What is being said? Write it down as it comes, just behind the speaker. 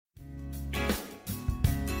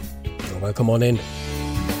Welcome on in.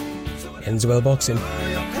 Ends Well Boxing,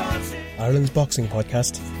 Ireland's boxing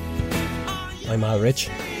podcast. I'm Al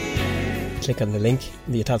Rich. Click on the link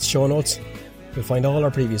in the attached show notes. You'll find all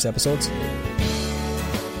our previous episodes.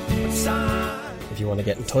 If you want to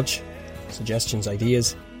get in touch, suggestions,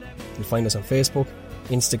 ideas, you'll find us on Facebook,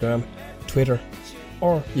 Instagram, Twitter,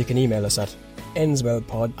 or you can email us at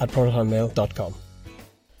endswellpod@protonmail.com.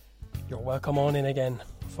 You're welcome on in again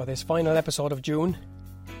for this final episode of June.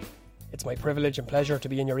 It's my privilege and pleasure to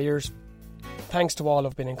be in your ears. Thanks to all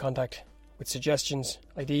who've been in contact with suggestions,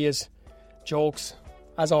 ideas, jokes.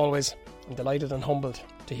 As always, I'm delighted and humbled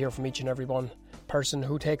to hear from each and every one person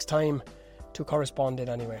who takes time to correspond in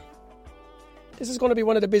any way. This is going to be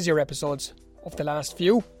one of the busier episodes of the last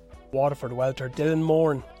few. Waterford welter Dylan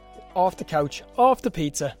Moran, off the couch, off the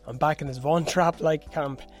pizza, and back in his Von Trapp-like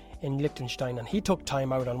camp in Liechtenstein, and he took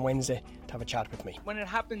time out on Wednesday to have a chat with me. When it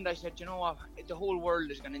happened, I said, you know what, the whole world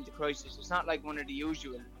has gone into crisis. It's not like one of the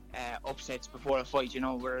usual upsets before a fight,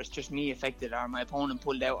 where it's just me affected or my opponent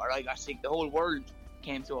pulled out or I got sick. The whole world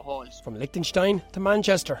came to a halt. From Liechtenstein to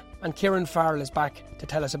Manchester, and Kieran Farrell is back to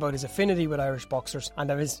tell us about his affinity with Irish boxers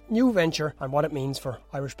and of his new venture and what it means for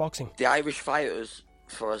Irish boxing. The Irish fighters,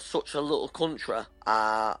 for such a little country,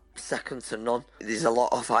 are second to none. There's a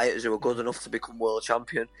lot of fighters who are good enough to become world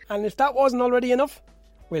champion. And if that wasn't already enough,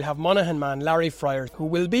 we'll have Monaghan man Larry Fryer, who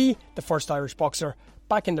will be the first Irish boxer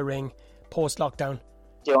back in the ring post-lockdown.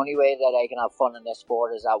 The only way that I can have fun in this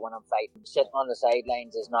sport is that when I'm fighting. Sitting on the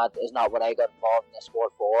sidelines is not what I got involved in this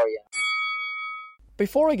sport for.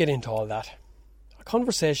 Before I get into all that, a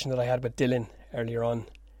conversation that I had with Dylan earlier on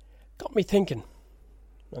got me thinking.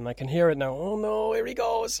 And I can hear it now. Oh no, here he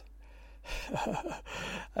goes.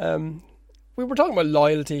 We were talking about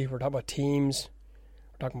loyalty, we were talking about teams,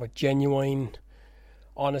 we were talking about genuine,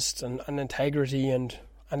 honest and integrity and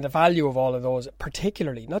the value of all of those,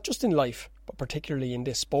 particularly, not just in life, but particularly in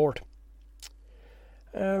this sport.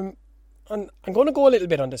 And I'm going to go a little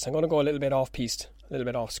bit on this. I'm going to go a little bit off-piste, a little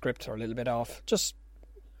bit off script, or a little bit just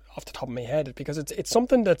off the top of my head, because it's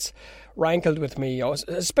something that's rankled with me,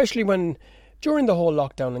 especially when during the whole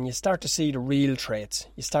lockdown and you start to see the real traits,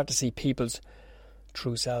 you start to see people's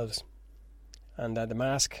true selves. And the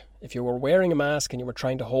mask, if you were wearing a mask and you were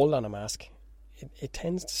trying to hold on a mask, it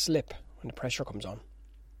tends to slip when the pressure comes on.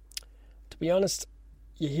 To be honest,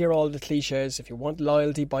 you hear all the cliches, if you want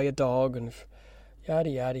loyalty, buy a dog, and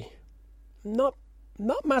yada yada. Not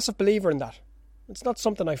massive believer in that. It's not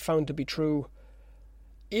something I found to be true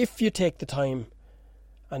if you take the time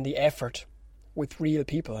and the effort with real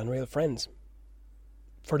people and real friends,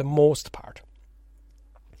 for the most part.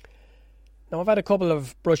 Now, I've had a couple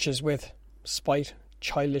of brushes with spite,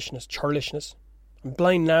 churlishness, and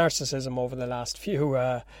blind narcissism over the last few,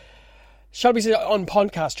 shall we say, on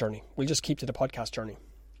podcast journey. We'll just keep to the podcast journey.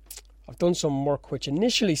 I've done some work which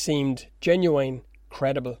initially seemed genuine,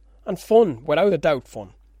 credible, and fun, without a doubt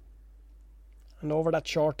fun. And over that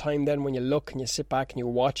short time then, when you look and you sit back and you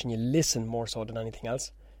watch and you listen more so than anything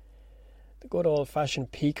else, the good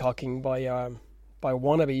old-fashioned peacocking by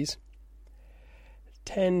wannabes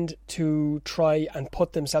tend to try and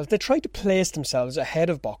put themselves, they try to place themselves ahead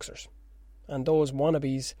of boxers. And those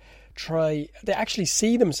wannabes they actually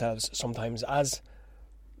see themselves sometimes as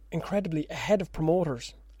incredibly ahead of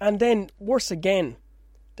promoters. And then, worse again,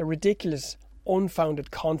 the ridiculous,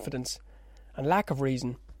 unfounded confidence and lack of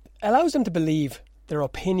reason allows them to believe their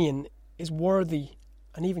opinion is worthy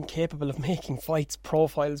and even capable of making fights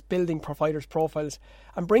profiles, building fighters profiles,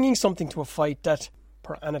 and bringing something to a fight that,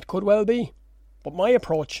 and it could well be, but my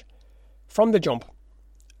approach from the jump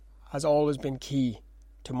has always been key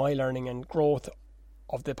to my learning and growth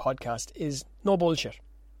of the podcast is no bullshit,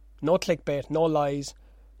 no clickbait, no lies,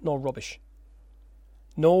 no rubbish.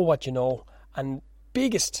 Know what you know, and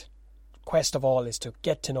biggest quest of all is to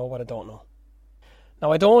get to know what I don't know.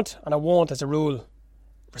 Now, I don't, and I won't as a rule,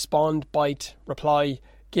 respond, bite, reply,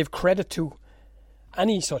 give credit to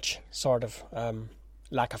any such sort of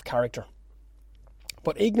lack of character.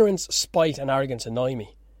 But ignorance, spite and arrogance annoy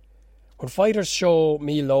me. When fighters show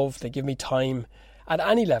me love, they give me time at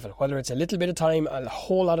any level, whether it's a little bit of time, a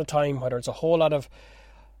whole lot of time, whether it's a whole lot of...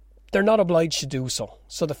 They're not obliged to do so.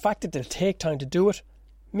 So the fact that they'll take time to do it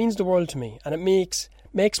means the world to me, and it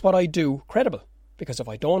makes what I do credible. Because if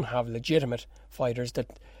I don't have legitimate fighters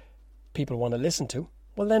that people want to listen to,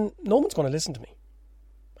 well then no one's going to listen to me.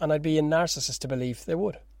 And I'd be a narcissist to believe they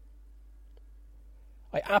would.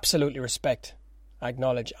 I absolutely respect,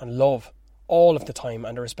 acknowledge and love all of the time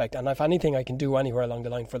and the respect, and if anything I can do anywhere along the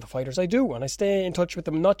line for the fighters, I do, and I stay in touch with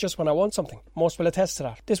them, not just when I want something. Most will attest to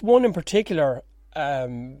that. This one in particular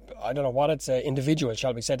I don't know what it's individual,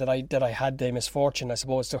 shall we say, that I had the misfortune, I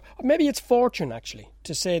suppose, to, or maybe it's fortune actually,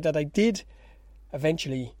 to say that I did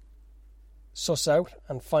eventually suss out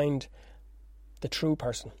and find the true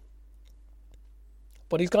person.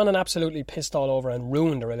 But he's gone and absolutely pissed all over and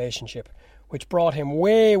ruined a relationship which brought him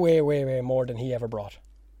way, way, way, way more than he ever brought.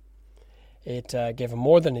 It gave him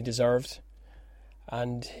more than he deserved,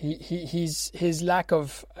 and his lack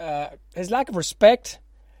of respect,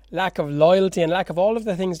 lack of loyalty, and lack of all of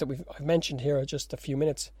the things that I've mentioned here just a few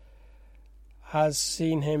minutes has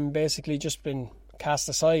seen him basically just been cast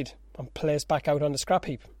aside and placed back out on the scrap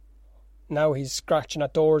heap. Now he's scratching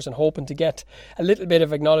at doors and hoping to get a little bit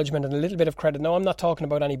of acknowledgement and a little bit of credit. Now, I'm not talking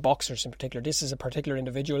about any boxers in particular. This is a particular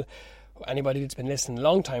individual. Anybody that's been listening a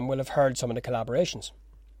long time will have heard some of the collaborations.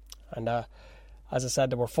 And as I said,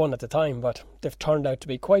 they were fun at the time, but they've turned out to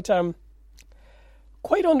be quite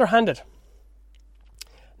underhanded.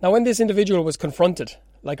 Now, when this individual was confronted,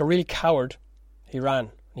 like a real coward, he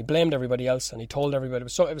ran. He blamed everybody else, and he told everybody it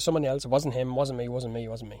was someone else. It wasn't him, it wasn't me, it wasn't me, it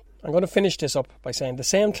wasn't me. I'm going to finish this up by saying the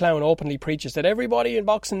same clown openly preaches that everybody in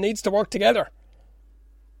boxing needs to work together.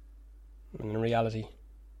 And in reality,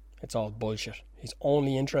 it's all bullshit. He's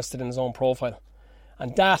only interested in his own profile.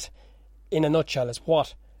 And that, in a nutshell, is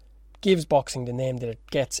what gives boxing the name that it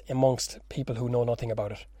gets amongst people who know nothing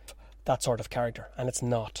about it. That sort of character. And it's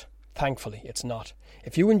not. Thankfully, it's not.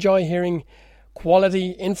 If you enjoy hearing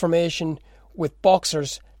quality information with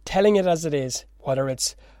boxers telling it as it is, whether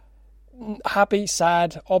it's happy,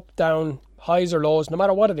 sad, up, down, highs or lows, no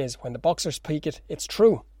matter what it is, when the boxers speak it, it's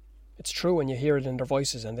true. It's true when you hear it in their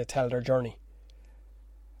voices and they tell their journey.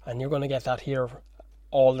 And you're going to get that here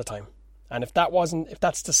all the time. And if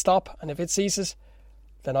that's to stop, and if it ceases,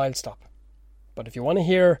 then I'll stop. But if you want to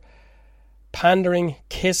hear pandering,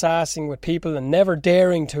 kiss-assing with people and never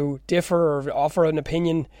daring to differ or offer an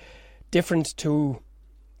opinion different to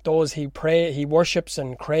those he worships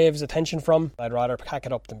and craves attention from, I'd rather pack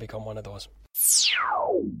it up than become one of those.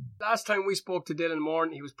 Last time we spoke to Dylan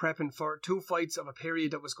Moran, he was prepping for 2 fights of a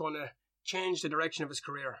period that was going to change the direction of his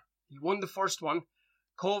career. He won the first one,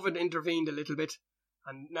 COVID intervened a little bit,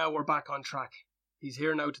 and now we're back on track. He's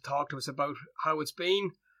here now to talk to us about how it's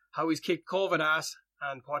been, how he's kicked COVID ass,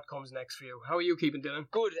 and what comes next for you. How are you keeping, Dylan?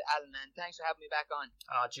 Good, Alan, and thanks for having me back on.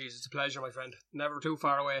 Jeez, it's a pleasure, my friend. Never too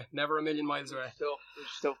far away, never a million miles away. Good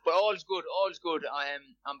stuff. But all's good.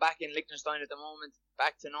 I'm back in Liechtenstein at the moment,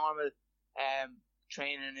 back to normal.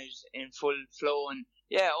 Training is in full flow, and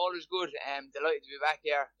yeah, all is good. Delighted to be back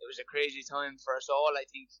here. It was a crazy time for us all, I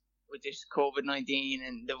think, with this COVID-19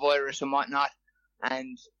 and the virus and whatnot.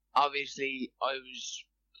 And obviously,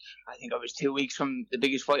 I think I was 2 weeks from the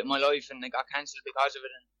biggest fight of my life, and it got cancelled because of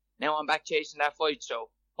it. And now I'm back chasing that fight, so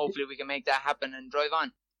hopefully we can make that happen and drive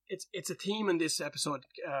on. It's a theme in this episode,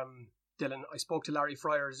 Dylan. I spoke to Larry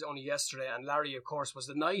Friars only yesterday, and Larry, of course, was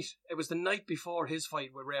the night before his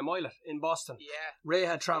fight with Ray Moylett in Boston. Yeah. Ray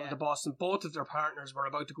had travelled to Boston. Both of their partners were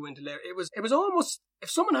about to go into labor. It was almost,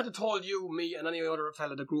 if someone had told you, me, and any other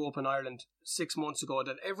fella that grew up in Ireland 6 months ago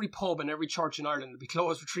that every pub and every church in Ireland would be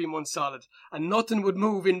closed for 3 months solid and nothing would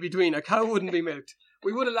move in between, a cow wouldn't be milked,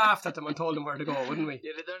 we would have laughed at them and told them where to go, wouldn't we?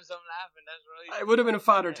 You'd have done some laughing, that's right. It would have been a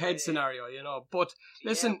Father Ted scenario, But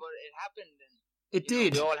listen, yeah, but it happened. It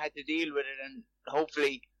did. We all had to deal with it, and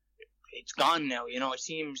hopefully it's gone now. It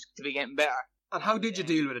seems to be getting better. And how did you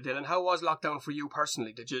deal with it, Dylan? How was lockdown for you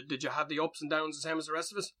personally? Did you have the ups and downs the same as the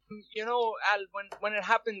rest of us? Al, when it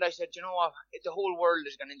happened, I said, you know what, the whole world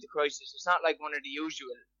has gone into crisis. It's not like one of the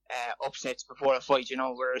usual upsets before a fight,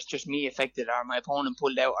 where it's just me affected or my opponent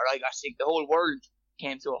pulled out or I got sick. The whole world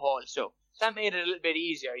came to a halt. So that made it a little bit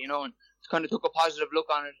easier, and kind of took a positive look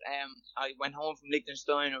on it. I went home from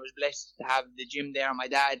Liechtenstein. I was blessed to have the gym there. My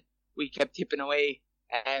dad, we kept tipping away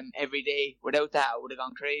every day. Without that, I would have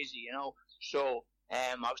gone crazy, So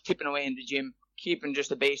I was tipping away in the gym, keeping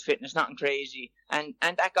just a base fitness, nothing crazy, and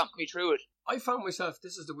that got me through it. I found myself,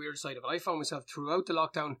 this is the weird side of it, I found myself throughout the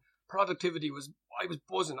lockdown, productivity I was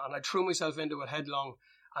buzzing, and I threw myself into it headlong.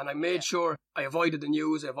 And I made sure I avoided the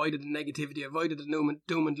news, I avoided the negativity, I avoided the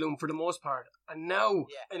doom and gloom for the most part. And now,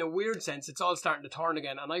 in a weird sense, it's all starting to turn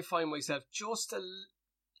again. And I find myself just I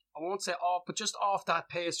won't say off, but just off that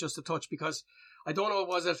pace just a touch. Because I don't know,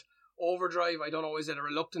 was it overdrive? I don't know, is it a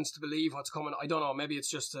reluctance to believe what's coming? I don't know, maybe it's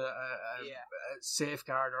just a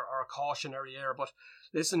safeguard or a cautionary air. But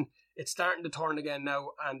listen, it's starting to turn again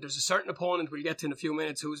now, and there's a certain opponent we'll get to in a few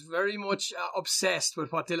minutes who's very much obsessed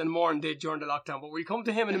with what Dylan Moran did during the lockdown, but we'll come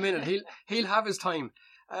to him in a minute. He'll have his time.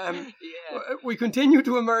 We continue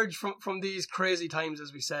to emerge from these crazy times,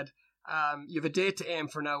 as we said. You have a date to aim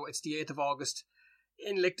for now. It's the 8th of August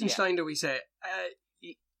in Liechtenstein, do we say?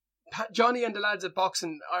 Johnny and the lads at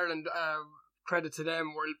Boxing Ireland, credit to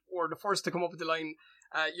them, were the first to come up with the line,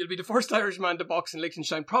 you'll be the first Irishman to box in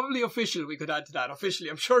Liechtenstein. Probably official, we could add to that. Officially,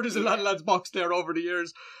 I'm sure there's a lot of lads boxed there over the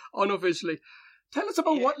years, unofficially. Tell us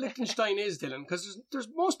about what Liechtenstein is, Dylan, because there's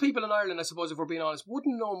most people in Ireland, I suppose, if we're being honest,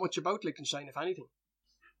 wouldn't know much about Liechtenstein, if anything.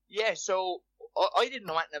 Yeah, so I didn't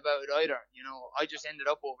know anything about it either. You know, I just ended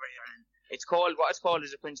up over here, and what it's called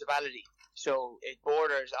is a principality. So it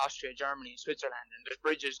borders Austria, Germany, and Switzerland, and there's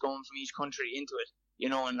bridges going from each country into it. You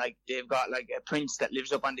know, and like they've got like a prince that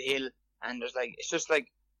lives up on the hill, and there's like, it's just like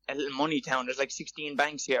a little money town. There's like 16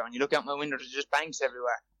 banks here, and you look out my window, there's just banks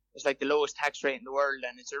everywhere. It's like the lowest tax rate in the world,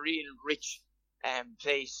 and it's a real rich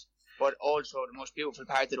place, but also the most beautiful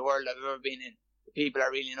part of the world I've ever been in. The people are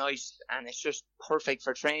really nice, and it's just perfect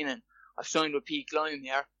for training. I've signed with Pete Gleim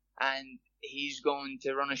here, and he's going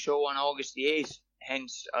to run a show on August the 8th.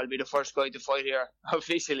 Hence, I'll be the first guy to fight here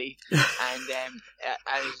officially. And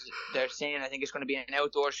as they're saying, I think it's going to be an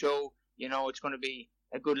outdoor show. You know, it's going to be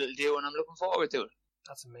a good little deal, and I'm looking forward to it.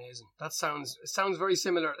 That's amazing. It sounds very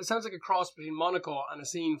similar. It sounds like a cross between Monaco and a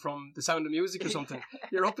scene from The Sound of Music or something.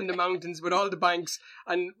 You're up in the mountains with all the banks,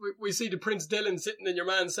 and we see the Prince Dylan sitting in your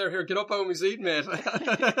man's there. Here, get up on my seat, mate.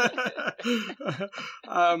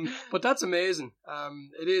 But that's amazing.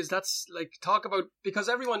 It is. That's like, talk about, because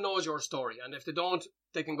everyone knows your story, and if they don't,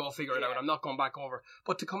 they can go figure it out. I'm not going back over.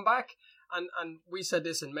 But to come back, and we said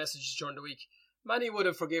this in messages during the week, many would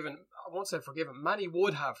have forgiven, I won't say forgiven, many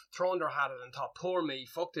would have thrown their hat at and thought, poor me,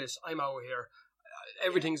 fuck this, I'm out here,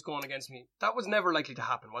 everything's going against me. That was never likely to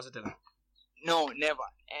happen, was it, Dylan? No, never.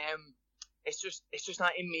 It's just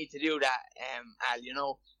not in me to do that, Al, you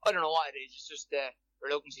know. I don't know what it is, it's just the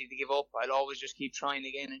reluctancy to give up. I'll always just keep trying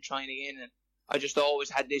again, and I just always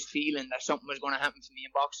had this feeling that something was going to happen to me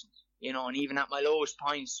in boxing, you know. And even at my lowest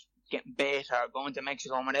points, getting bait or going to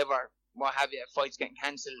Mexico or whatever, what have you, fights getting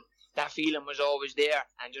cancelled, that feeling was always there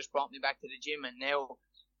and just brought me back to the gym. And now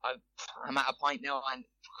I'm at a point now and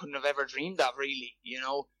couldn't have ever dreamed of, really, you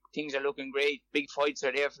know. Things are looking great. Big fights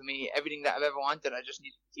are there for me. Everything that I've ever wanted, I just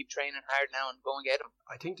need to keep training hard now and go and get them.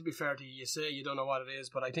 I think, to be fair to you, you say you don't know what it is,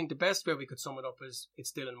 but I think the best way we could sum it up is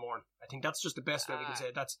it's Dylan Moran. I think that's just the best way we can say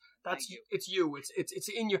it. That's it's you. It's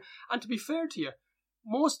in you. And to be fair to you,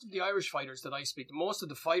 most of the Irish fighters that I speak to, most of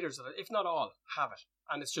the fighters, if not all, have it.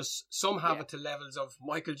 And it's just, some have it to levels of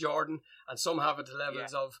Michael Jordan, and some have it to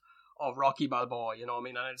levels of Rocky Balboa, you know what I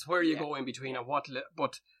mean? And it's where you go in between and what,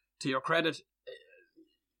 but to your credit,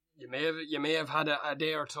 you may have had a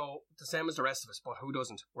day or two, the same as the rest of us, but who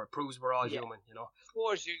doesn't? Where it proves we're all human, you know? Of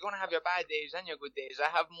course, you're going to have your bad days and your good days. I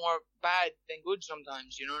have more bad than good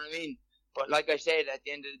sometimes, you know what I mean? But like I said, at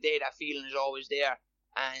the end of the day, that feeling is always there.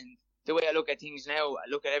 And the way I look at things now, I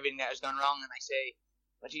look at everything that has gone wrong, and I say,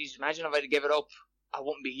 well, geez, imagine if I'd give it up, I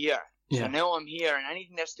wouldn't be here. So now I'm here, and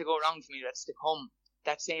anything that's to go wrong for me, that's to come,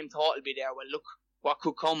 that same thought will be there. Well, look what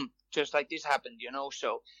could come, just like this happened, you know.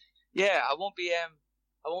 So yeah, I won't be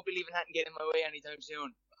leaving that and getting in my way anytime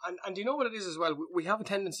soon. And do you know what it is as well? We have a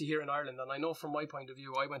tendency here in Ireland, and I know from my point of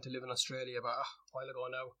view, I went to live in Australia about a while ago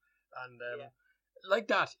now, and like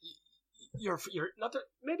that, you're not that,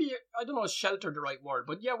 maybe, I don't know, is sheltered the right word,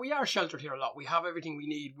 but yeah, we are sheltered here a lot. We have everything we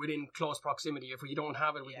need within close proximity. If we don't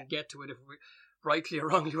have it, we can get to it, if we, rightly or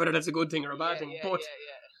wrongly, whether that's a good thing or a bad thing. But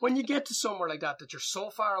when you get to somewhere like that you're so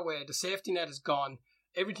far away, the safety net is gone,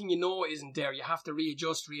 everything you know isn't there, you have to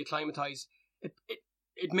readjust, reacclimatise.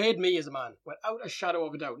 It made me as a man, without a shadow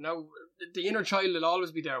of a doubt. Now, the inner child will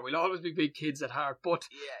always be there. We'll always be big kids at heart, but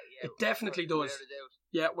it definitely does.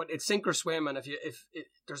 Yeah, well, it's sink or swim, and if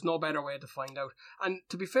there's no better way to find out. And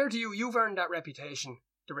to be fair to you, you've earned that reputation,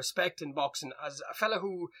 the respect in boxing, as a fella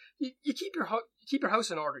who you keep your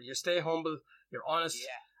house in order. You stay humble, you're honest,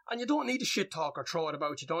 and you don't need to shit talk or throw it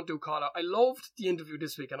about. You don't do call out. I loved the interview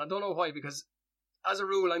this week, and I don't know why, because as a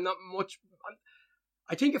rule, I'm not much.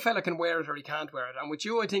 I think a fella can wear it or he can't wear it, and with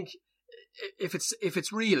you, I think if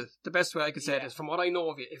it's real, the best way I could say it is, from what I know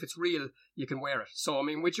of you, if it's real, you can wear it. So I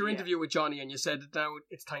mean, with your interview with Johnny, and you said that now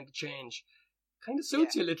it's time to change, kind of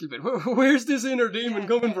suits you a little bit. Where's this inner demon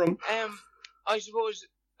coming from? I suppose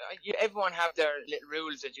everyone have their little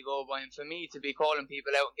rules that you go by, and for me to be calling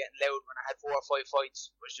people out and getting loud when I had 4 or 5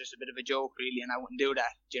 fights was just a bit of a joke, really, and I wouldn't do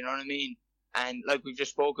that. Do you know what I mean? And like we've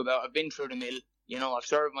just spoke about, I've been through the mill. You know, I've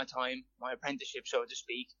served my time, my apprenticeship, so to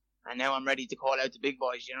speak, and now I'm ready to call out the big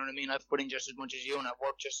boys. You know what I mean? I've put in just as much as you, and I've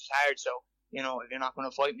worked just as hard. So, you know, if you're not going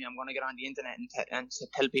to fight me, I'm going to get on the internet and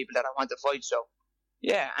tell people that I want to fight. So,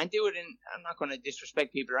 yeah, and do it I'm not going to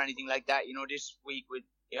disrespect people or anything like that. You know, this week with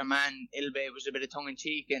your man Ilbe was a bit of tongue in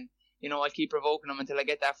cheek, and you know, I'll keep provoking him until I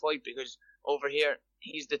get that fight, because over here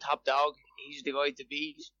he's the top dog, he's the guy to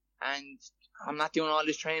beat, and I'm not doing all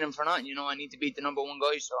this training for nothing. I need to beat the number one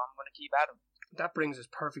guy, so I'm going to keep at him. That brings us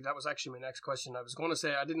perfect. That was actually my next question. I was going to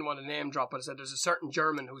say, I didn't want to name drop, but I said there's a certain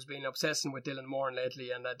German who's been obsessing with Dylan Moran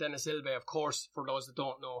lately, and Dennis Ilbe, of course, for those that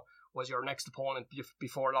don't know, was your next opponent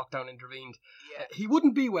before lockdown intervened. Yeah. He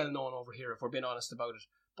wouldn't be well known over here, if we're being honest about it.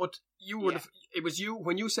 But you would have. It was you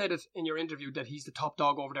when you said it in your interview that he's the top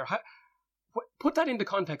dog over there. Put that into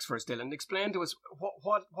context for us, Dylan. Explain to us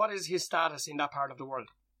what is his status in that part of the world.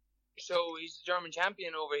 So he's the German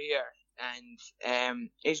champion over here, and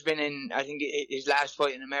he's been in, I think, his last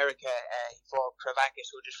fight in America. He fought Kravakis,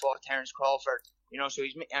 who just fought Terence Crawford. So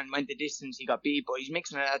and went the distance. He got beat, but he's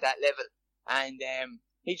mixing it at that level. And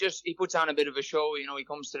he puts on a bit of a show. He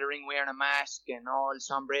comes to the ring wearing a mask and all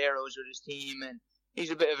sombreros with his team, and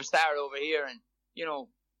he's a bit of a star over here. And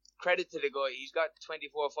credit to the guy. He's got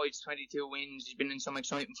 24 fights, 22 wins. He's been in some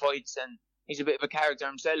exciting fights, and he's a bit of a character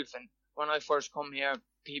himself. And when I first come here,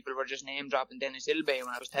 people were just name dropping Dennis Ilbe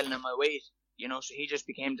when I was telling him my weight. So he just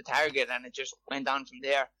became the target, and it just went on from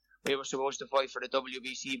there. We were supposed to fight for the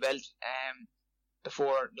WBC belt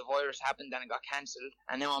before the virus happened, and it got cancelled.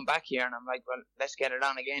 And now I'm back here, and I'm like, well, let's get it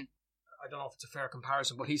on again. I don't know if it's a fair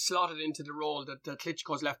comparison, but he slotted into the role that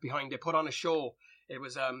Klitschko's left behind. They put on a show. It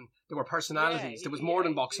was there were personalities. There was more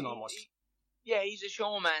than boxing almost. He's a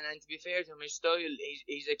showman, and to be fair to him, his style,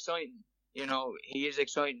 he's exciting. He is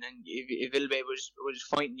exciting, and if Ilbe was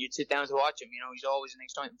fighting, you'd sit down to watch him. He's always an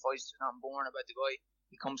exciting fight. There's nothing boring about the guy.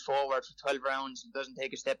 He comes forward for 12 rounds and doesn't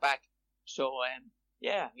take a step back. So,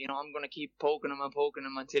 I'm going to keep poking him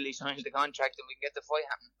until he signs the contract and we can get the fight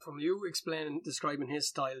happening. From you describing his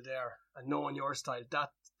style there and knowing your style,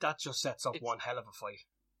 that just sets up one hell of a fight.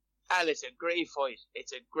 Al, it's a great fight.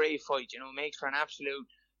 It's a great fight. It makes for an absolute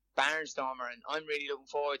barnstormer, and I'm really looking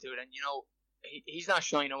forward to it. And he's not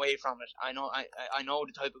shying away from it. I know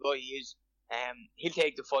the type of guy he is. He'll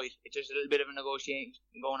take the fight. It's just a little bit of a negotiation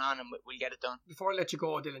going on, and we'll get it done. Before I let you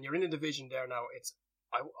go, Dylan, you're in a division there now.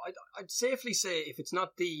 I'd safely say if it's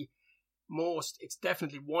not the most, it's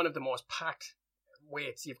definitely one of the most packed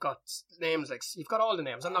weights. You've got names you've got all the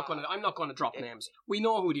names. I'm not gonna drop names. We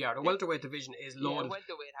know who they are. The welterweight division is loaded. Yeah,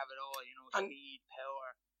 welterweight have it all. Speed,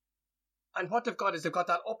 power. And what they've got is they've got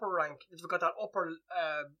that upper rank. They've got that upper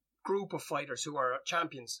group of fighters who are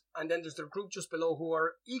champions, and then there's the group just below who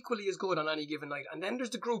are equally as good on any given night, and then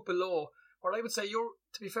there's the group below where I would say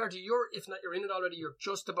to be fair to you, if not you're in it already, you're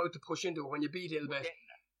just about to push into it when you beat Ilbe.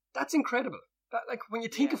 That's incredible. That, when you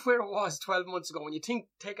think of where it was 12 months ago, when you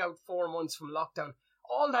take out 4 months from lockdown,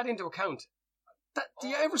 all that into account, do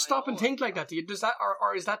you ever stop and think like that? Does that,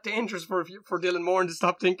 or is that dangerous for Dylan Moran to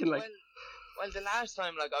stop thinking like? Well, the last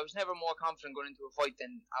time, I was never more confident going into a fight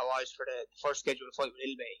than I was for the first scheduled fight with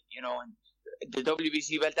Ilbe, and the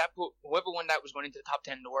WBC belt, whoever won that was going into the top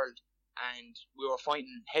 10 in the world, and we were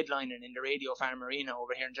fighting, headlining in the Radio Farm Arena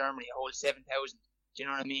over here in Germany, a whole 7,000. Do you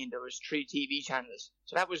know what I mean? There was 3 TV channels,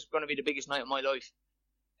 so that was going to be the biggest night of my life,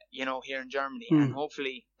 here in Germany, and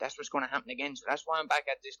hopefully that's what's going to happen again. So that's why I'm back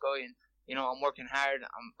at this guy, and I'm working hard.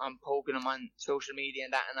 I'm poking him on social media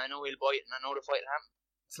and that, and I know he'll bite, and I know the fight will happen.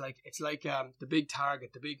 It's like the big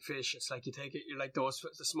target, the big fish. It's like you take it. You're like the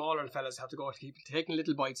smaller fellas have to go keep taking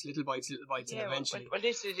little bites, and eventually. Well,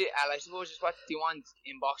 this is it, Al. I suppose it's what you want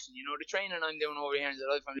in boxing. The training I'm doing over here and the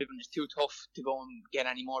life I'm living is too tough to go and get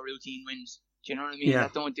any more routine wins. Do you know what I mean? Yeah.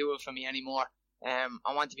 That don't do it for me anymore.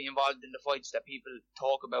 I want to be involved in the fights that people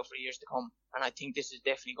talk about for years to come, and I think this is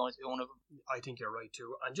definitely going to be one of them. I think you're right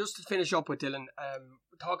too. And just to finish up with Dylan,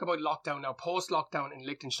 talk about lockdown now, post-lockdown in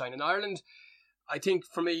Liechtenstein. In Ireland, I think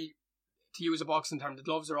for me, to use a boxing term, the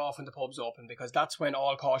gloves are off and the pub's open, because that's when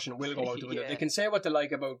all caution will go out the window. They can say what they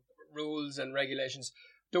like about rules and regulations.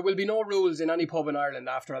 There will be no rules in any pub in Ireland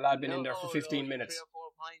after a lad been in there for 15 minutes. 3 or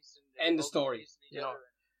 4 pints. End of story.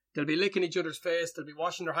 They'll be licking each other's face. They'll be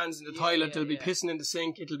washing their hands in the toilet. They'll be pissing in the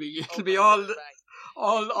sink. It'll be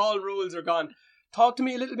all rules are gone. Talk to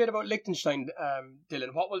me a little bit about Liechtenstein,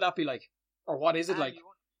 Dylan. What will that be like, or what is it like?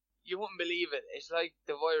 You wouldn't believe it. It's like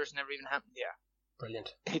the virus never even happened here. Brilliant.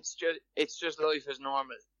 It's just life as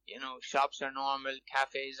normal. Shops are normal,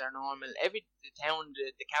 cafes are normal. The town,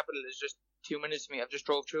 the capital is just 2 minutes to me. I've just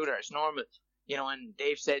drove through there. It's normal. And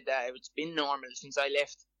Dave said that it's been normal since I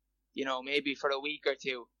left. Maybe for a week or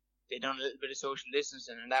two, they done a little bit of social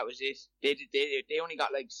distancing, and that was it. They only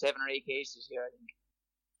got 7 or 8 cases here, I think.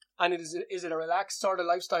 And is it a relaxed sort of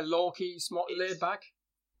lifestyle, low key, small, laid back?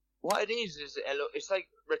 What it is it's like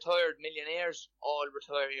retired millionaires all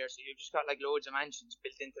retire here, so you've just got loads of mansions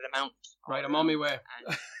built into the mountains. Right, I'm on my way.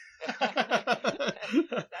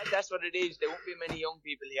 That's what it is. There won't be many young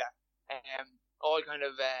people here. all kind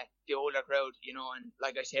of the older crowd, you know, and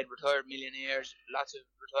like I said, retired millionaires, lots of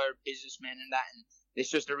retired businessmen and that, and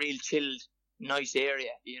it's just a real chilled, nice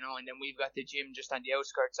area, you know, and then we've got the gym just on the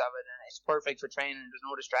outskirts of it, and it's perfect for training. There's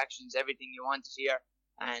no distractions, everything you want is here,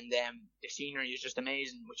 and the scenery is just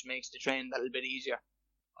amazing, which makes the training a little bit easier.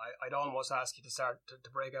 I'd almost ask you to start to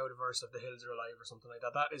break out a verse of The Hills Are Alive or something like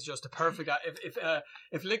that. That is just a perfect.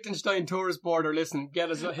 If Liechtenstein Tourist Board are listening, hit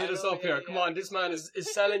us up here. Come on, this man is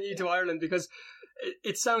selling you to Ireland, because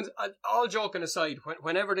it sounds, all joking aside,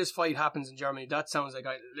 whenever this fight happens in Germany, that sounds like,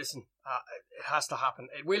 listen, it has to happen.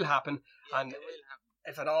 It will happen, and it will happen.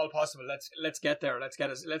 If at all possible, let's get there. Let's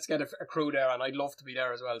get a crew there, and I'd love to be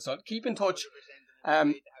there as well. So keep in touch.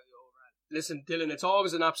 Listen, Dylan, it's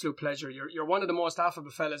always an absolute pleasure. You're one of the most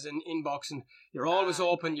affable fellas in boxing. You're always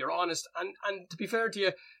open, you're honest, and to be fair to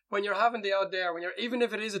you, when you're having the odd there, even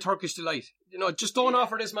if it is a Turkish delight, you know, just don't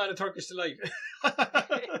offer this man a Turkish delight.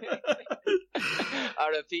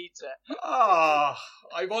 Or a pizza. I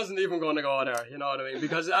wasn't even going to go there, you know what I mean?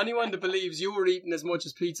 Because anyone that believes you were eating as much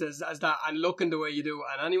as pizza as that and looking the way you do,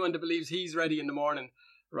 and anyone that believes he's ready in the morning,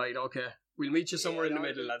 right, okay, we'll meet you somewhere in the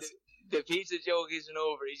middle, lads. The pizza joke isn't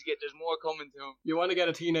over. There's more coming to him. You want to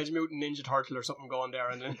get a Teenage Mutant Ninja Turtle or something going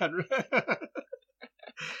there, and then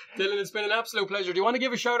Dylan, it's been an absolute pleasure. Do you want to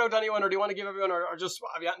give a shout out to anyone, or do you want to give everyone, or just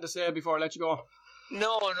have you anything to say before I let you go?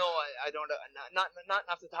 No, I don't. Not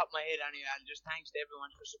off the top of my head anyway. And just thanks to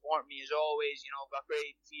everyone for supporting me as always. You know, got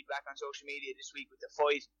great feedback on social media this week with the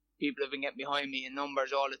fight. People have been getting behind me in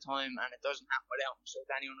numbers all the time, and it doesn't happen without them. So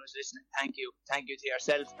if anyone was listening, thank you. Thank you to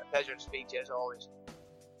yourself. A pleasure to speak to you as always.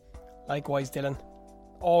 Likewise, Dylan.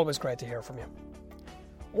 Always great to hear from you.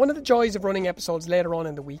 One of the joys of running episodes later on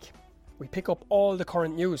in the week, we pick up all the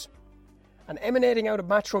current news. And emanating out of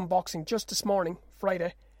Matchroom Boxing just this morning,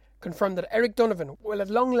 Friday, confirmed that Eric Donovan will at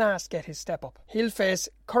long last get his step up. He'll face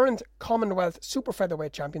current Commonwealth Super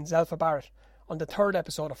Featherweight champion Zelfa Barrett on the third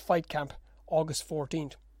episode of Fight Camp, August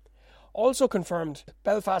 14th. Also confirmed,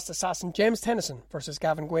 Belfast assassin James Tennyson versus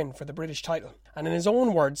Gavin Gwynn for the British title. And in his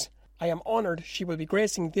own words, I am honoured she will be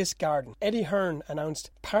gracing this garden. Eddie Hearn announced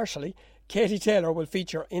partially Katie Taylor will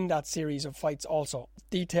feature in that series of fights also.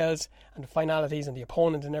 Details and finalities and the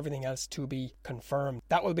opponent and everything else to be confirmed.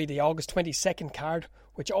 That will be the August 22nd card,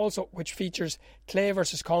 which features Clay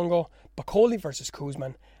versus Congo, Bakoli versus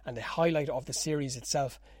Kuzman, and the highlight of the series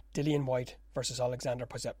itself, Dillian White versus Alexander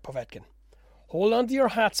Povetkin. Hold on to your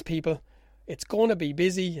hats, people. It's going to be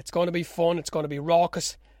busy, it's going to be fun, it's going to be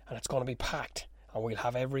raucous, and it's going to be packed. And we'll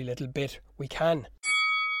have every little bit we can.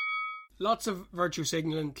 Lots of virtue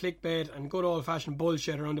signalling, clickbait and good old-fashioned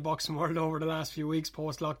bullshit around the boxing world over the last few weeks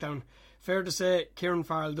post-lockdown. Fair to say, Kieran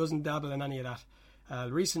Farrell doesn't dabble in any of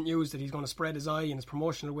that. Recent news that he's going to spread his eye in his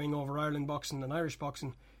promotional wing over Ireland boxing and Irish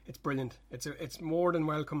boxing, it's brilliant. It's more than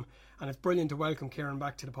welcome, and it's brilliant to welcome Kieran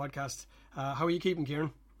back to the podcast. How are you keeping,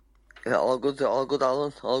 Kieran? Yeah, all good,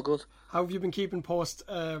 Alan, all good. How have you been keeping post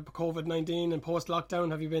COVID-19 and post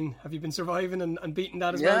lockdown? Have you been surviving and beating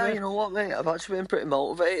that as well? Yeah, mate? you know what, mate? I've actually been pretty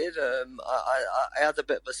motivated. I had a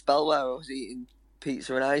bit of a spell where I was eating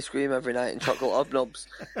pizza and ice cream every night and chocolate hobnobs,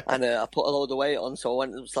 and I put a load of weight on. So I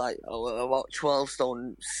went, it was like about 12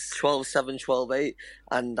 stone, 12.7, 12.8,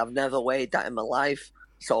 and I've never weighed that in my life.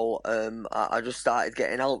 So I just started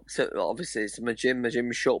getting out. Obviously, it's my gym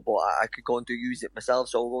is shut, but I could go and use it myself.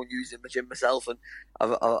 So I'll go and use it in my gym myself. And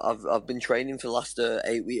I've been training for the last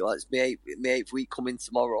 8 weeks. Well, it's my 8th week coming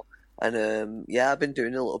tomorrow. And I've been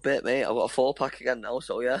doing a little bit, mate. I've got a 4-pack again now,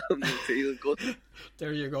 so yeah, I'm feeling good.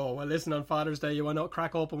 There you go. Well, listen, on Father's Day, you want to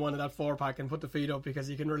crack open one of that 4-pack and put the feet up because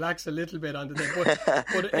you can relax a little bit on the day.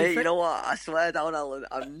 But hey, you know what? I swear down, Alan,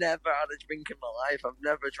 I've never had a drink in my life. I've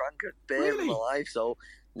never drank a beer in my life, so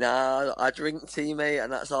nah, I drink tea, mate,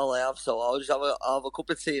 and that's all I have. So I'll just have a cup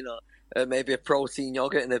of tea and maybe a protein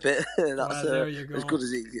yogurt in a bit. That's there you go. as good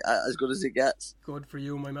as it gets. Good for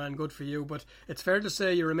you, my man. Good for you. But it's fair to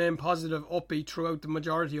say you remain positive, upbeat throughout the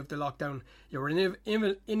majority of the lockdown. You were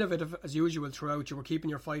innovative as usual throughout. You were keeping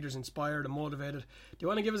your fighters inspired and motivated. Do you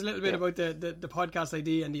want to give us a little bit about the podcast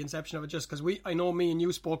idea and the inception of it? Just because I know me and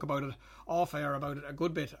you spoke about it off air about it a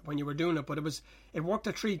good bit when you were doing it, but it worked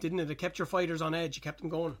a treat, didn't it? It kept your fighters on edge. You kept them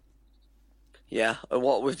going. Yeah, and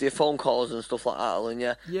what with the phone calls and stuff like that, Alan,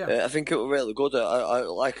 yeah. I think it was really good. I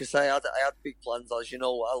like I say, I had big plans, as you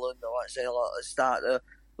know, Alan. I say I start a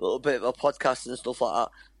little bit of a podcast and stuff like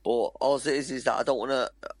that. But all it is that I don't want to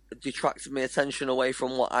detract my attention away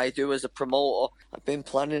from what I do as a promoter. I've been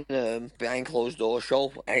planning behind closed door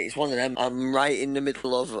show. It's one of them. I'm right in the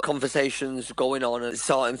middle of conversations going on and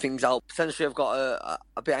sorting things out. Potentially, I've got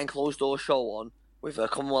a behind closed door show on with a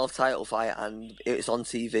Commonwealth title fight, and it's on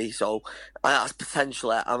TV. So that's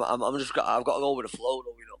potentially. I've got to go with the flow,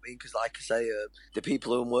 though. You know what I mean? Because, like I say, the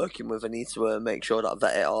people who I'm working with, I need to make sure that I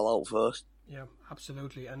vet it all out first. Yeah,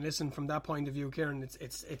 absolutely. And listen, from that point of view, Kieran,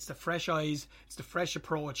 it's the fresh eyes, it's the fresh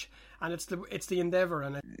approach, and it's the endeavour.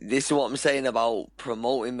 And this is what I'm saying about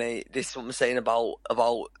promoting, mate. This is what I'm saying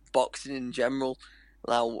about boxing in general.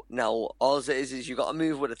 Now, all it is you got to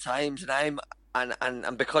move with the times,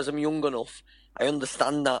 and because I'm young enough, I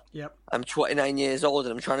understand that. Yep. I'm 29 years old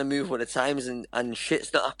and I'm trying to move with the times, and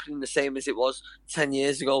shit's not happening the same as it was 10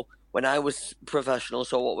 years ago when I was professional.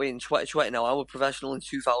 So what we're in 2020 now, I was professional in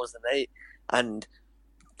 2008, and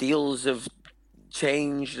deals have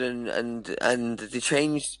changed and they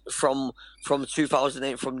changed from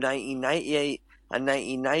 2008, from 1998 and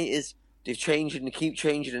 1990s. They've changed and they keep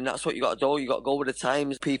changing, and that's what you got to do. You got to go with the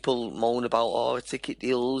times. People moan about ticket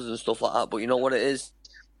deals and stuff like that, but you know what it is?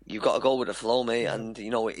 You've got to go with the flow, mate. And you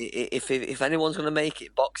know, if anyone's going to make it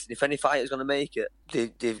in boxing, if any fighter's going to make it,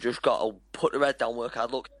 they've just got to put their head down, work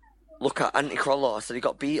hard. Look at Anthony Crolla. I said he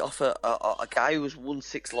got beat off a guy who was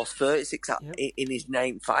 1-6, lost 36 in his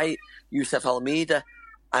 9th fight, Yusuf Almeida.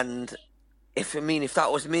 And if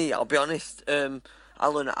that was me, I'll be honest,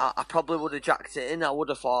 Alan, I probably would have jacked it in. I would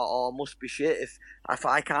have thought, must be shit. If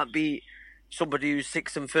I can't beat somebody who's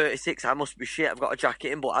 6-36, I must be shit. I've got to jack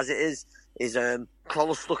it in. But as it is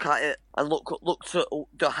Crolla's look at it and look to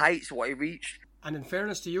the heights what he reached. And in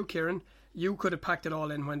fairness to you, Kieran, you could have packed it all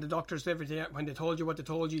in when the doctors, everything, when they told you what they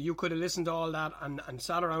told you. You could have listened to all that and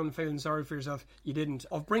sat around feeling sorry for yourself. You didn't.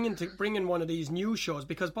 Of bringing one of these new shows,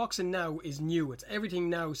 because boxing now is new. It's everything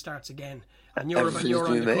now starts again, and you're on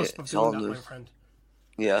the cusp of doing that, my friend.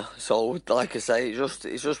 Yeah. So like I say,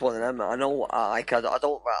 it's just one of them. I know. I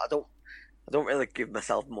don't really give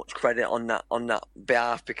myself much credit on that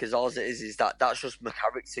behalf, because all it is that's just my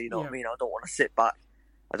character. You know what I mean? I don't want to sit back.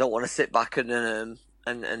 I don't want to sit back and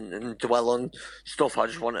dwell on stuff. I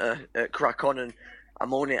just want to crack on, and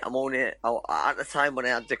I'm only at the time when I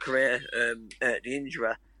had the career, the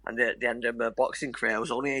injury and the end of my boxing career, I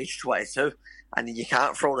was only age 22, and you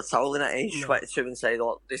can't throw the towel in at age 22 and say,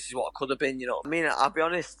 look, this is what I could have been. You know what I mean? I'll be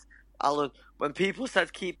honest, Alan, when people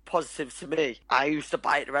said keep positive to me, I used to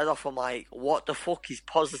bite their head off. I'm like, what the fuck is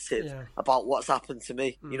positive about what's happened to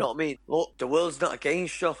me? You know what I mean? Look, the world's not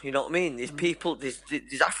against you. You know what I mean? There's people, there's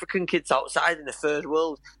African kids outside in the third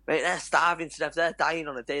world, mate, they're starving to death, they're dying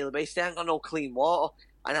on a daily basis, they ain't got no clean water.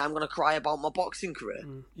 And I'm going to cry about my boxing career.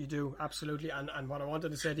 You do, absolutely. And what I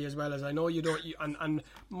wanted to say to you as well is, I know you don't, and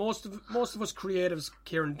most of us creatives,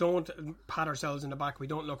 Kieran, don't pat ourselves in the back. We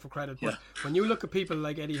don't look for credit. But when you look at people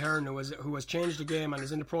like Eddie Hearn, who has changed the game and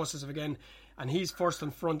is in the process of again, and he's first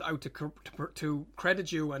and front out to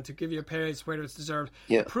credit you and to give you a praise where it's deserved,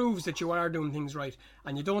 it proves that you are doing things right.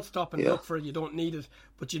 And you don't stop and look for it, you don't need it,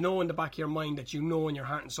 but you know in the back of your mind that you know in your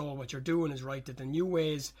heart and soul what you're doing is right, that the new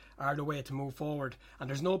ways are the way to move forward. And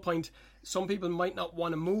there's no point, some people might not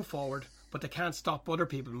want to move forward, but they can't stop other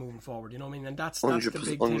people moving forward, you know what I mean? And that's the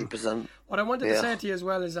big thing. 100%. What I wanted to say to you as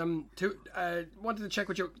well is, wanted to check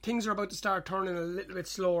with you, things are about to start turning a little bit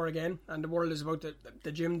slower again, and the world is about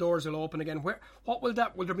the gym doors will open again. Will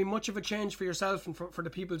there be much of a change for yourself and for the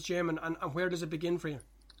People's Gym, and where does it begin for you?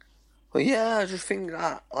 Well, yeah, I just think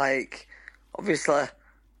that, like, obviously,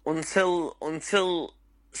 until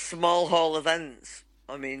small hall events,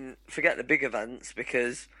 I mean, forget the big events,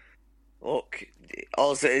 because, look,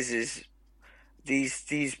 all it is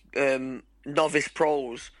these novice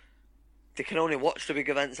pros, they can only watch the big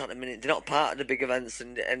events at the minute. They're not part of the big events,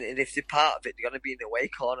 and if they're part of it, they're going to be in the away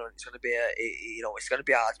corner, and it's going to be it's going to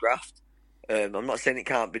be a hard graft. I'm not saying it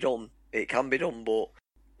can't be done. It can be done, but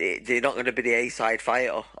they're not going to be the A-side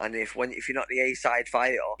fighter. And if you're not the A-side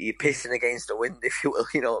fighter, you're pissing against the wind, if you will.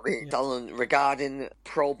 You know what I mean? Yeah. Regarding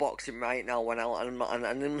pro boxing right now, and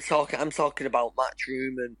I'm talking about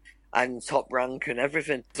Matchroom and Top Rank and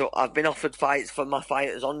everything. So I've been offered fights for my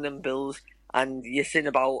fighters on them bills, and you're saying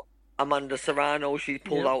about Amanda Serrano, she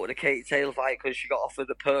pulled out of the Katie Taylor fight because she got offered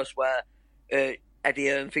a purse where Eddie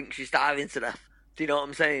Hearn thinks she's starving to death. Do you know what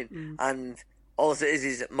I'm saying? And all it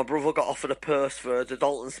is my brother got offered a purse for the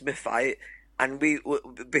Dalton Smith fight, and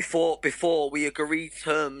before we agreed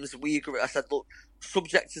terms, I said, look,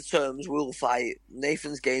 subject to terms, we'll fight.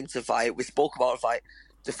 Nathan's game to fight. We spoke about a fight.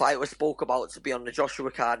 The fight was spoke about to be on the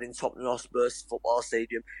Joshua card in Tottenham Hotspur Football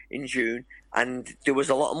Stadium in June, and there was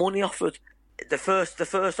a lot of money offered. The first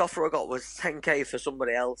offer I got was 10k for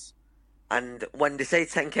somebody else, and when they say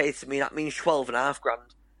 10k to me, that means 12.5 grand,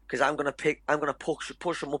 because I'm gonna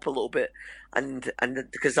push them up a little bit, and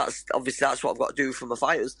because that's what I've got to do for my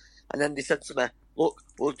fighters. And then they said to me, look,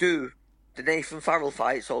 we'll do the Nathan Farrell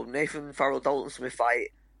fight, so Nathan Farrell Dalton Smith fight,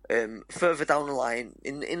 further down the line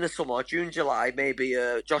in the summer, June, July, maybe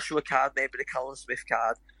Joshua card, maybe the Callum Smith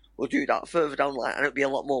card. We'll do that further down the line, and it'll be a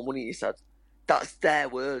lot more money. He said, that's their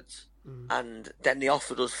words. And then they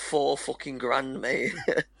offered us $4,000, mate.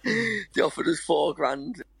 They offered us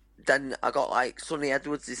 $4,000. Then I got like Sonny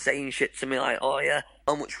Edwards is saying shit to me like, oh yeah,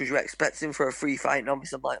 how much was you expecting for a free fight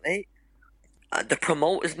novice? I'm like, mate, the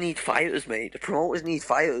promoters need fighters, mate. The promoters need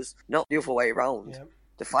fighters, not the other way around. Yep.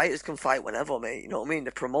 The fighters can fight whenever, mate. You know what I mean?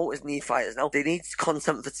 The promoters need fighters now. They need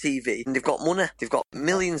content for TV, and they've got money. They've got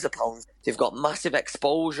millions of pounds. They've got massive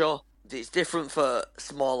exposure. It's different for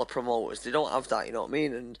smaller promoters. They don't have that, you know what I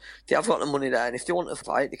mean? And they have got the money there, and if they want to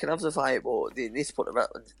fight, they can have the fight, but they need to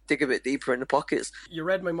dig a bit deeper in the pockets. You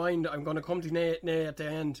read my mind. I'm going to come to Nate at the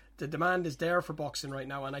end. The demand is there for boxing right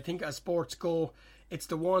now, and I think as sports go, it's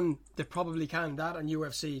the one that probably can, that and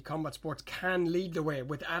UFC, combat sports, can lead the way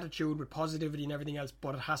with attitude, with positivity and everything else,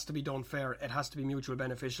 but it has to be done fair. It has to be mutual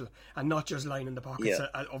beneficial and not just lying in the pockets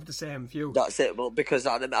of the same few. That's it, well, because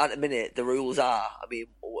at the minute, the rules are, I mean,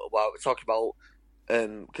 what we're talking about,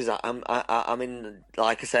 because I'm in,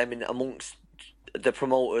 like I say, I'm in amongst the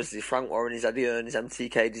promoters, the Frank Warren, his Eddie Earn, his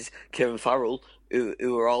MTK, his Kieran Farrell,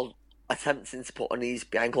 who are all attempting to put on these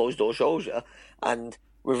behind closed door shows, and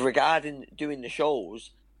with regarding doing the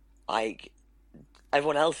shows, like,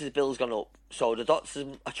 everyone else's bill's gone up. So the doctors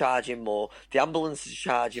are charging more, the ambulance is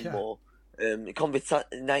charging more,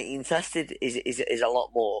 COVID-19 tested is a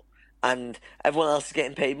lot more, and everyone else is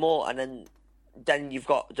getting paid more. And then you've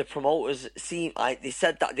got the promoters seem like they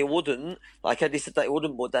said that they wouldn't, like Eddie said that they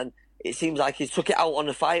wouldn't, but then it seems like he took it out on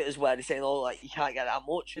the fighters where they're saying, oh, like, you can't get that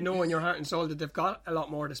much. You know in your heart and soul that they've got a lot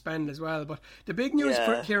more to spend as well. But the big news,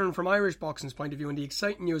 Kieran, from Irish boxing's point of view, and the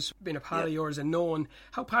exciting news being a pal of yours and knowing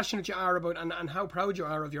how passionate you are about and how proud you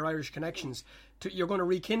are of your Irish connections, you're going to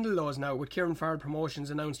rekindle those now with Kieran Farrell Promotions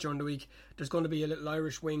announced during the week. There's going to be a little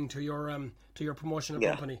Irish wing to your promotional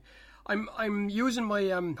company. I'm using my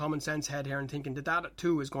common sense head here and thinking that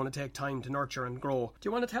too is going to take time to nurture and grow. Do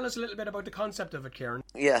you want to tell us a little bit about the concept of it, Kieran?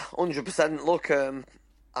 Yeah, 100%. Look,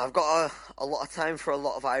 I've got a lot of time for a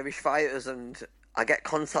lot of Irish fighters, and I get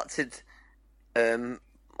contacted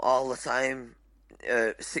all the time.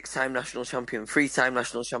 6-time national champion, 3-time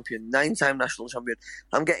national champion, 9-time national champion.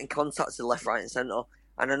 I'm getting contacted left, right, and centre,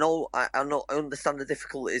 and I understand the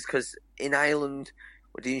difficulties because in Ireland,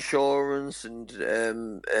 with the insurance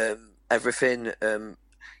and everything,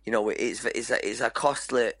 you know, it's a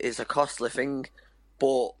costly thing.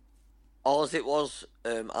 But all it was,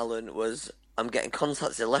 Alan, was I'm getting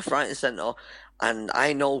contacted left, right, and centre, and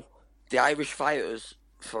I know the Irish fighters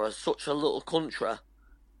for such a little country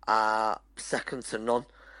are second to none.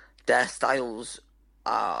 Their styles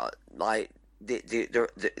are like.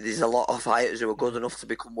 There's a lot of fighters who are good enough to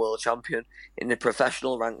become world champion in the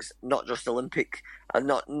professional ranks, not just Olympic, and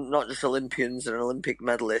not just Olympians and Olympic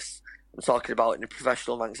medalists. I'm talking about in the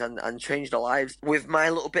professional ranks and change their lives. With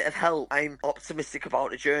my little bit of help, I'm optimistic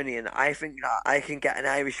about the journey, and I think that I can get an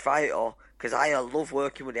Irish fighter, because I love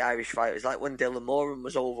working with the Irish fighters. Like when Dylan Moran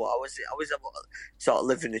was over, I was sort of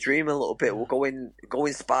living the dream a little bit. We're going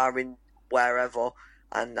sparring wherever.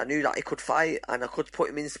 And I knew that he could fight, and I could put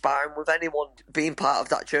him in sparring with anyone. Being part of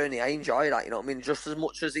that journey, I enjoy that, you know what I mean? Just as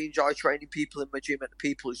much as I enjoy training people in my gym at the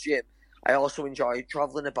People's Gym, I also enjoy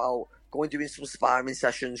travelling about, doing some sparring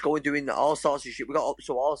sessions, doing all sorts of shit. We got up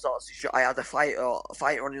to all sorts of shit. I had a fighter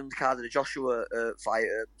on the undercard of the Joshua fight,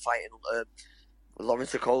 fighting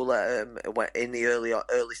Lawrence Okola in the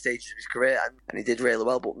early stages of his career, and he did really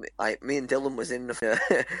well. But me and Dylan was in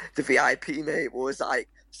the VIP, mate. Was like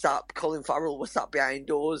Colin Farrell was sat behind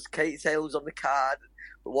doors, Kate Taylor's on the card,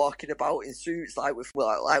 we're walking about in suits like we've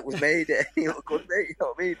made it. You know, good mate. You know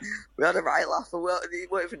what I mean? We had a right laugh. He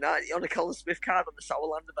weren't even that on the Colin Smith card on the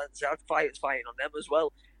Sauerland event. So I had fighters fighting on them as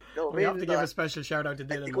well. You know what we I mean? have to give a special shout out to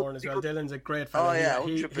Dylan Moran as well. Dylan's a great fella. Oh yeah,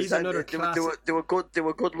 100%. He's another class. They were good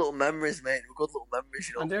little memories, mate. They were good little memories,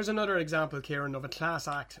 you know. And there's another example, Kieran, of a class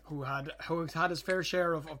act who had his fair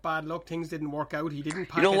share of bad luck. Things didn't work out. He didn't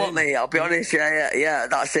pack it in. You know what, mate? I'll be honest. Yeah.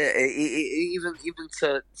 That's it. Even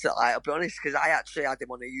to I'll be honest, because I actually had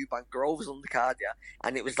him on a Eubank Groves undercard,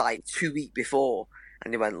 and it was like 2 weeks before,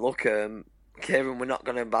 and they went, look, Kieran, we're not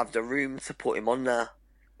going to have the room to put him on there.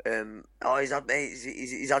 He's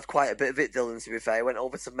had quite a bit of it, Dylan, to be fair. He went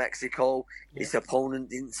over to Mexico, his opponent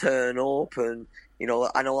didn't turn up, and, you know,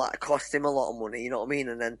 I know that cost him a lot of money, you know what I mean?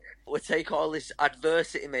 And then we take all this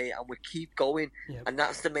adversity, mate, and we keep going. Yep. And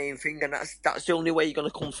that's the main thing, and that's the only way you're going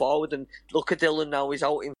to come forward. And look at Dylan now, he's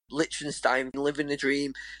out in Liechtenstein, living the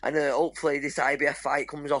dream, and hopefully this IBF fight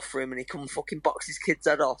comes off for him and he can fucking box his kid's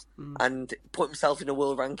head off and put himself in the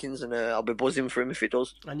world rankings, and I'll be buzzing for him if he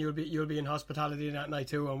does. And you'll be in hospitality that night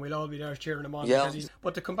too, and we'll all be there cheering him on. Yeah.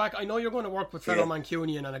 But to come back, I know you're going to work with fellow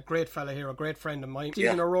Mancunian and a great fella here, a great friend of mine.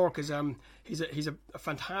 Stephen O'Rourke is he's a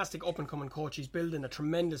fantastic up and coming coach. He's building a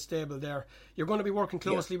tremendous stable there. You're going to be working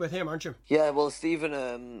closely with him, aren't you? Yeah, well,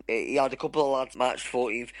 Stephen, he had a couple of lads March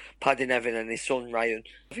 14th, Paddy Nevin and his son Ryan.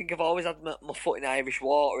 I think I've always had my foot in Irish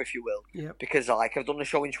water, if you will, because I've done a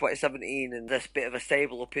show in 2017 and there's a bit of a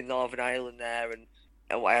stable up in Northern Ireland there, and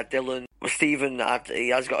I had Dylan. Stephen, he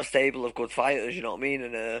has got a stable of good fighters, you know what I mean,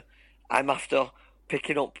 and I'm after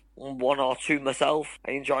picking up one or two myself.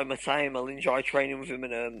 I enjoy my time, I'll enjoy training with him,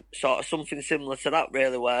 and sort of something similar to that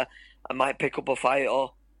really, where I might pick up a fighter.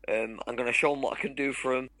 I'm going to show him what I can do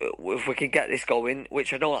for him if we can get this going,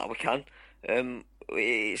 which I know that we can.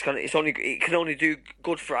 It can only do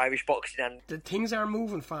good for Irish boxing. And the things are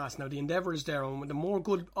moving fast now. The endeavour is there, and the more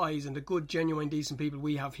good eyes and the good, genuine, decent people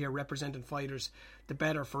we have here representing fighters, the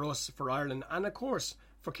better for us, for Ireland, and of course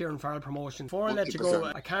for Kieran Farrell Promotion. Before I let you go,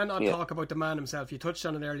 I cannot talk about the man himself. You touched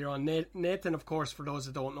on it earlier on. Nathan, of course, for those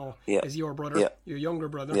that don't know, is your brother, your younger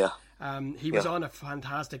brother. He was on a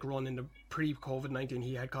fantastic run in the pre-COVID-19.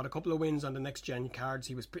 He had got a couple of wins on the next gen cards.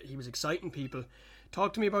 He was exciting people.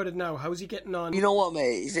 Talk to me about it now. How's he getting on? You know what,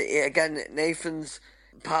 mate? Again, Nathan's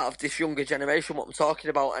part of this younger generation, what I'm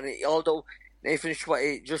talking about. And although Nathan's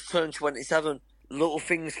just turned 27, little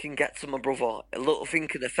things can get to my brother. A little thing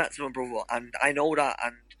can affect my brother. And I know that.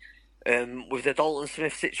 And with the Dalton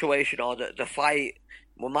Smith situation or the fight,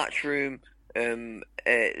 my Matchroom,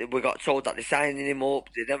 we got told that they signed him up.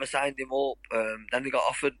 They never signed him up. Then they got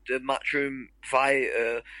offered the Matchroom fight.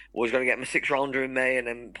 Was going to get him a 6-rounder in May and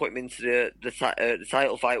then put him into the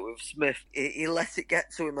title fight with Smith. He let it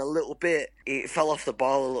get to him a little bit. He fell off the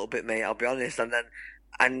ball a little bit, mate, I'll be honest.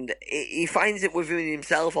 And he finds it within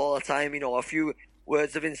himself all the time. You know, a few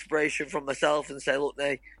words of inspiration from myself and say, look,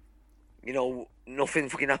 Nate, you know, nothing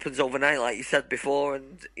fucking happens overnight, like you said before,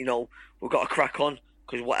 and you know, we've got to crack on.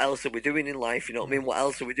 Because what else are we doing in life? You know what I mean? What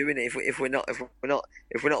else are we doing if we're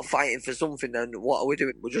not fighting for something? Then what are we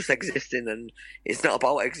doing? We're just existing, and it's not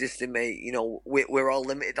about existing, mate. You know, we're all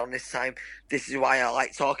limited on this time. This is why I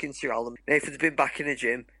like talking to you, Alan. Nathan's been back in the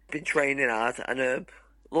gym, been training hard, and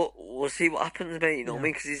look, we'll see what happens, mate. You know what I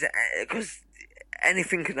mean? Because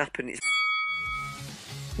anything can happen.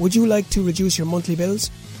 Would you like to reduce your monthly bills?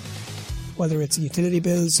 Whether it's utility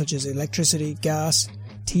bills such as electricity, gas,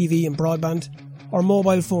 TV and broadband, or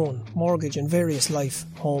mobile phone, mortgage and various life,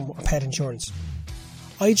 home or pet insurance.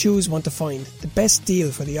 iChoose want to find the best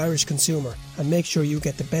deal for the Irish consumer and make sure you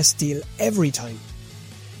get the best deal every time.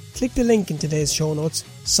 Click the link in today's show notes,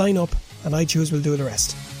 sign up, and iChoose will do the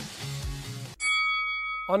rest.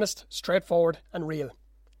 Honest, straightforward and real.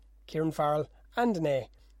 Kieran Farrell and Danae.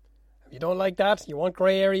 If you don't like that, you want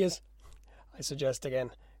grey areas, I suggest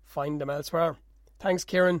again, find them elsewhere. Thanks,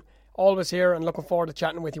 Kieran. Always here and looking forward to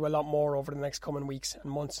chatting with you a lot more over the next coming weeks and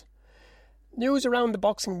months. News around the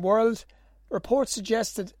boxing world. Reports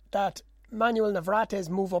suggested that Manuel Navarrete's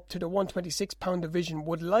move up to the 126-pound division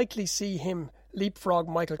would likely see him leapfrog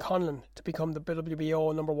Michael Conlan to become the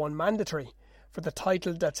WBO #1 mandatory for the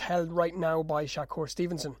title that's held right now by Shakur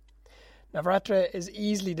Stevenson. Navarrete is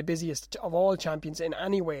easily the busiest of all champions in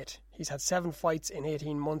any weight. He's had 7 fights in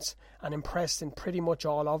 18 months and impressed in pretty much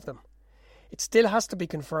all of them. It still has to be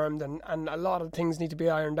confirmed and a lot of things need to be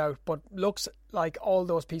ironed out, but looks like all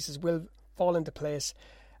those pieces will fall into place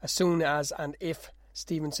as soon as and if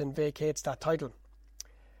Stevenson vacates that title.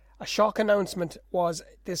 A shock announcement was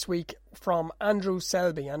this week from Andrew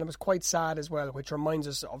Selby, and it was quite sad as well, which reminds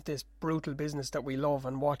us of this brutal business that we love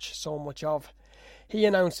and watch so much of. He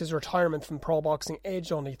announced his retirement from pro boxing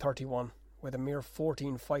aged only 31, with a mere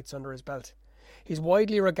 14 fights under his belt. He's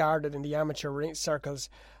widely regarded in the amateur circles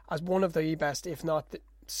as one of the best, if not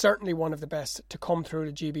certainly one of the best, to come through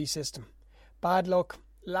the GB system. Bad luck,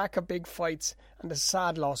 lack of big fights, and the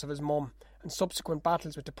sad loss of his mum, and subsequent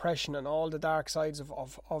battles with depression and all the dark sides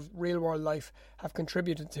of real-world life have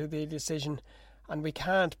contributed to the decision, and we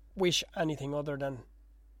can't wish anything other than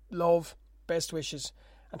love, best wishes,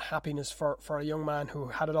 and happiness for a young man who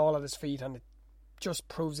had it all at his feet, and it just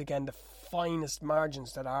proves again the finest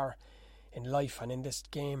margins that are in life and in this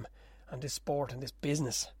game and this sport and this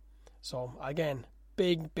business. So again,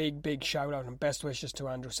 big shout out and best wishes to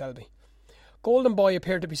Andrew Selby. Golden Boy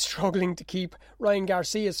appeared to be struggling to keep Ryan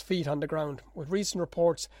Garcia's feet on the ground, with recent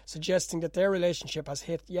reports suggesting that their relationship has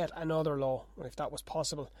hit yet another low, if that was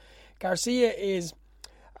possible. Garcia is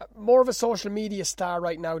more of a social media star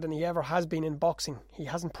right now than he ever has been in boxing. He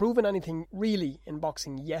hasn't proven anything really in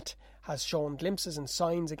boxing yet, has shown glimpses and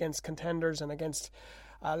signs against contenders and against,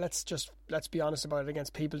 let's be honest about it,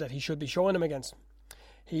 against people that he should be showing him against.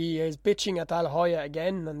 He is bitching at De La Hoya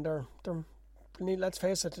again, and they're let's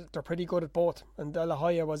face it, they're pretty good at both. And De La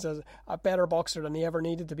Hoya was a better boxer than he ever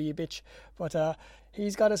needed to be a bitch. But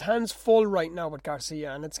he's got his hands full right now with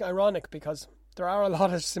Garcia, and it's ironic because there are a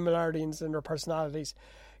lot of similarities in their personalities.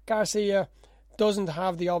 Garcia doesn't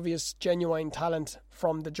have the obvious genuine talent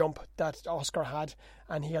from the jump that Oscar had,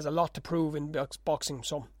 and he has a lot to prove in boxing,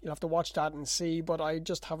 so you'll have to watch that and see. But I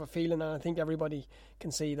just have a feeling, and I think everybody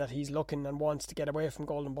can see, that he's looking and wants to get away from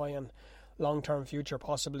Golden Boy and long-term future,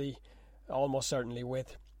 possibly, almost certainly,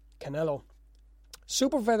 with Canelo.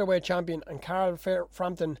 Super featherweight champion and Carl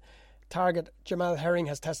Frampton target Jamel Herring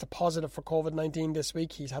has tested positive for COVID-19 this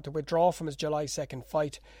week. He's had to withdraw from his July 2nd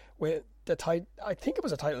fight with I think it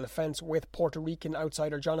was a title defence with Puerto Rican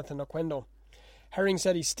outsider Jonathan Oquendo. Herring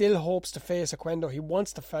said he still hopes to face Oquendo. He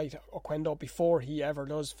wants to fight Oquendo before he ever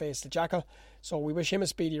does face the Jackal. So we wish him a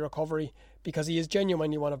speedy recovery, because he is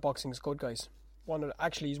genuinely one of boxing's good guys.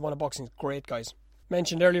 He's one of boxing's great guys.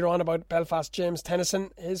 Mentioned earlier on about Belfast James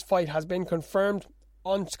Tennyson. His fight has been confirmed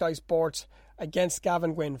on Sky Sports against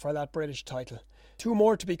Gavin Gwynn for that British title. Two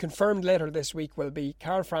more to be confirmed later this week will be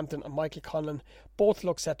Carl Frampton and Michael Conlon. Both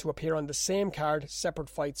look set to appear on the same card, separate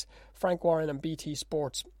fights, Frank Warren and BT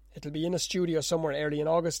Sports. It'll be in a studio somewhere early in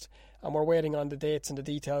August, and we're waiting on the dates and the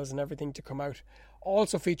details and everything to come out.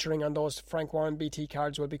 Also featuring on those Frank Warren BT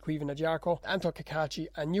cards will be Queven Ajarko, Anto Kakachi,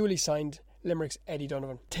 and newly signed Limerick's Eddie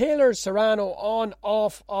Donovan. Taylor Serrano on,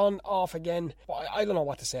 off again. Well, I don't know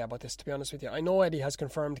what to say about this, to be honest with you. I know Eddie has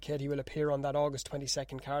confirmed Katie will appear on that August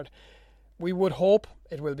 22nd card. We would hope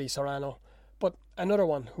it will be Serrano. But another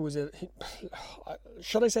one who is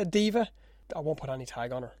should I say diva? I won't put any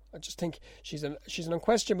tag on her. I just think she's an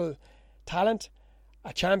unquestionable talent,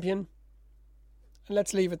 a champion, and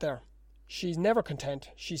let's leave it there. She's never content.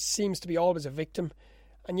 She seems to be always a victim,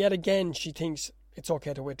 and yet again she thinks it's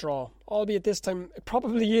okay to withdraw. Albeit this time it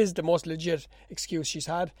probably is the most legit excuse she's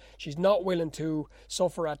had. She's not willing to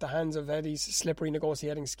suffer at the hands of Eddie's slippery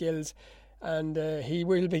negotiating skills, and he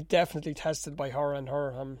will be definitely tested by her and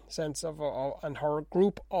her sense of and her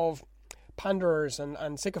group of panderers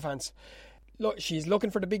and sycophants. Look, she's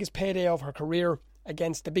looking for the biggest payday of her career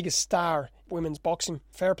against the biggest star in women's boxing.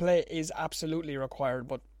 Fair play is absolutely required,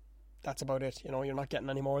 but that's about it. You know, you're not getting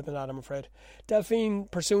any more than that, I'm afraid. Delphine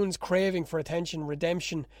Pursoon's craving for attention,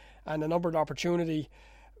 redemption, and an upward opportunity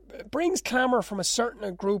brings clamour from a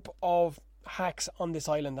certain group of hacks on this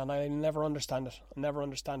island, and I never understand it.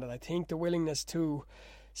 I think the willingness to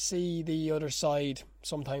see the other side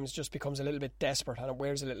sometimes just becomes a little bit desperate, and it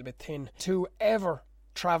wears a little bit thin. To ever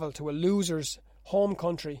travel to a loser's home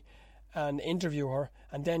country and interview her,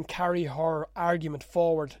 and then carry her argument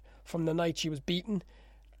forward from the night she was beaten,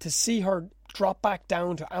 to see her drop back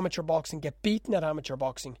down to amateur boxing, get beaten at amateur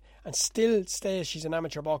boxing, and still say she's an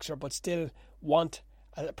amateur boxer but still want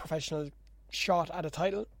a professional shot at a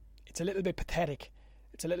title, it's a little bit pathetic.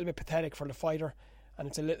 It's a little bit pathetic for the fighter,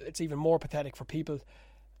 and it's even more pathetic for people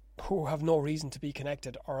who have no reason to be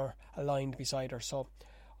connected or aligned beside her. So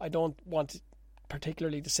I don't want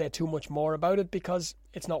particularly to say too much more about it, because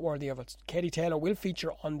it's not worthy of it. Katie Taylor will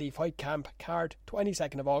feature on the Fight Camp card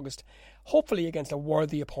 22nd of August, hopefully against a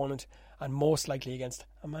worthy opponent, and most likely against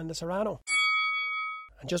Amanda Serrano.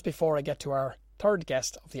 And just before I get to our third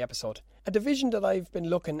guest of the episode, a division that I've been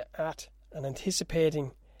looking at and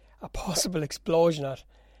anticipating a possible explosion at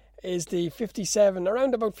is the 57,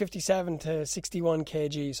 around about 57 to 61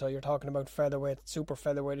 kg, so you're talking about featherweight, super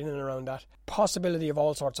featherweight, in and around that. Possibility of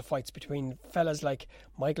all sorts of fights between fellas like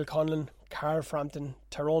Michael Conlon, Carl Frampton,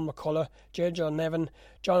 Tyrone McCullough, J. John Nevin,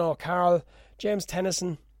 John O'Carroll, James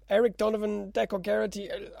Tennyson, Eric Donovan, Deco Geraghty,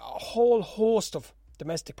 a whole host of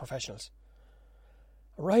domestic professionals.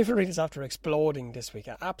 A rivalry is after exploding this week,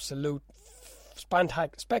 an absolute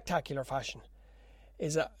spectacular fashion.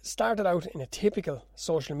 Started out in a typical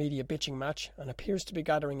social media bitching match and appears to be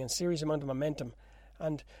gathering a serious amount of momentum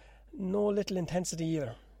and no little intensity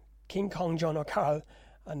either. King Kong John O'Carroll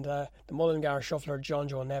and the Mullingar shuffler John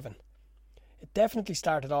Joe Nevin. It definitely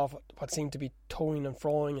started off what seemed to be toing and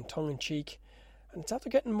froing and tongue-in-cheek, and it's after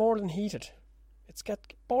getting more than heated. It's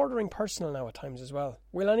bordering personal now at times as well.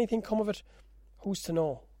 Will anything come of it? Who's to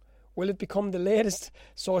know? Will it become the latest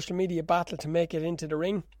social media battle to make it into the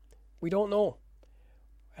ring? We don't know.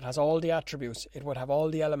 It has all the attributes, it would have all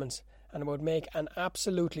the elements, and it would make an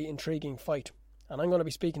absolutely intriguing fight. And I'm going to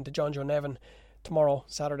be speaking to John Joe Nevin tomorrow,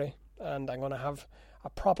 Saturday, and I'm going to have a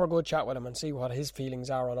proper good chat with him and see what his feelings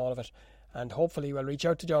are on all of it. And hopefully we'll reach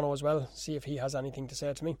out to Jono as well, see if he has anything to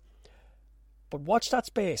say to me. But watch that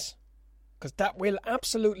space, because that will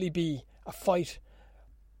absolutely be a fight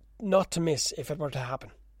not to miss if it were to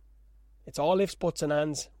happen. It's all ifs, buts and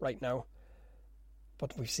ands right now.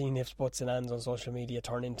 But we've seen ifs, buts and ands on social media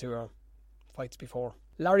turn into fights before.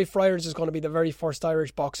 Larry Friars is going to be the very first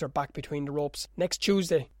Irish boxer back between the ropes next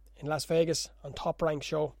Tuesday in Las Vegas on Top Rank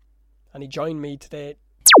Show. And he joined me today.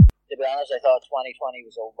 To be honest, I thought 2020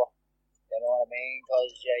 was over. You know what I mean?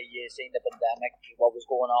 Because you seen the pandemic, what was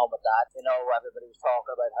going on with that. You know, everybody was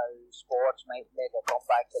talking about how sports might make a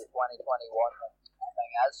comeback till 2021 and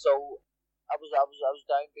everything else. So I was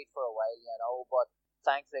downbeat for a while, you know. But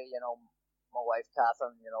thankfully, you know, my wife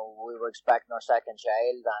Catherine, you know, we were expecting our second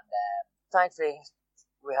child, and thankfully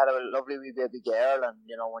we had a lovely wee baby girl. And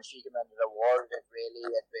you know, when she came into the world, it really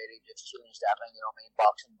just changed everything. You know what I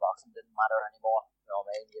mean? Boxing didn't matter anymore. You know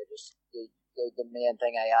what I mean? The main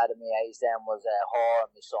thing I had in my eyes then was her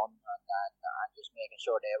and my son, and just making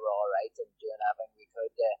sure they were all right and doing everything we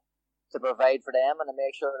could to provide for them and to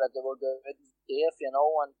make sure that they were good and safe. You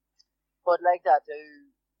know, but like that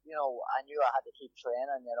too. You know, I knew I had to keep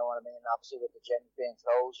training. You know what I mean? Obviously, with the gym being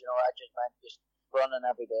closed, you know, I just meant just running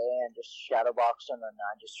every day and just shadow boxing and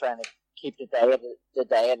just trying to keep the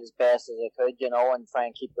diet as best as I could, you know, and try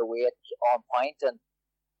and keep the weight on point. And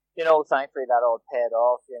you know, thankfully that all paid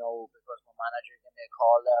off, you know, because my manager gave me a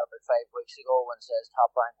call there about 5 weeks ago and says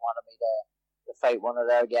Top Rank wanted me to fight one of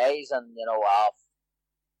their guys, and you know,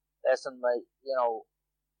 listen, you know,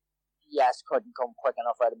 yes, couldn't come quick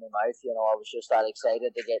enough out of my mouth. You know, I was just that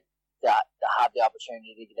excited to get that, to have the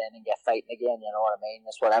opportunity to get in and get fighting again. You know what I mean?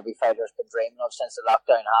 That's what every fighter's been dreaming of since the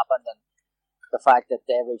lockdown happened, and the fact that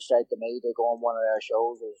they reached out to me to go on one of their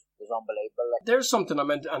shows was unbelievable. Like, there's something I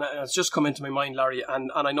meant, and it's just come into my mind, Larry, and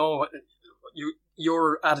I know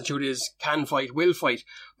your attitude is can fight, will fight,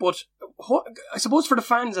 but what, I suppose for the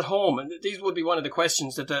fans at home, and these would be one of the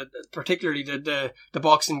questions that particularly the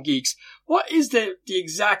boxing geeks, what is the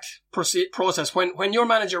exact process when your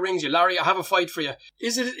manager rings you, Larry, I have a fight for you?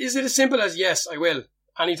 Is it as simple as yes, I will,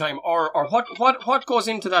 anytime, or what goes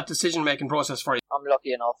into that decision making process for you? I'm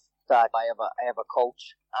lucky enough that I have a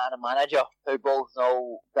coach and a manager who both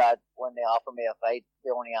know that when they offer me a fight,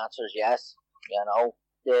 the only answer is yes. You know,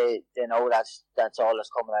 they know that's all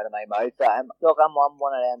that's coming out of my mouth. I'm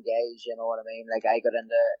one of them guys. You know what I mean? Like I got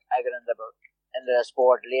into the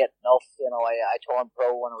sport late enough. You know, I turned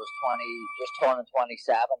pro when I was 20, just turning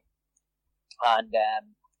 27, and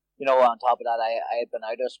you know, on top of that, I had been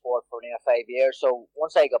out of sport for near 5 years. So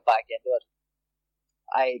once I got back into it,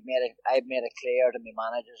 I made it clear to my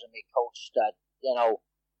managers and my coach that, you know,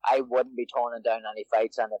 I wouldn't be turning down any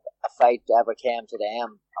fights, and if a fight ever came to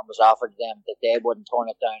them and was offered to them, that they wouldn't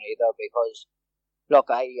turn it down either. Because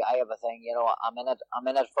look, I have a thing, you know, I'm in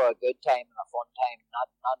it for a good time and a fun time,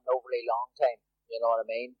 not an overly long time. You know what I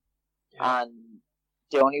mean? Yeah. And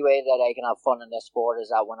the only way that I can have fun in this sport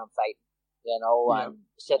is that when I'm fighting. You know, yeah. And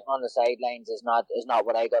sitting on the sidelines is not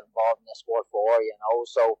what I got involved in the sport for. You know,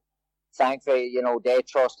 so thankfully, you know, they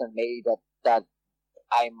trust in me that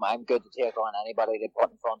I'm good to take on anybody they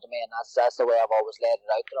put in front of me, and that's the way I've always laid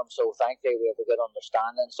it out to them. So thankfully we have a good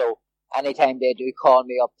understanding. So anytime they do call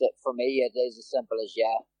me up, for me it is as simple as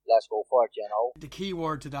yeah, let's go for it. You know, the key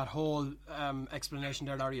word to that whole explanation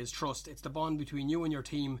there, Larry, is trust. It's the bond between you and your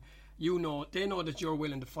team. You know, they know that you're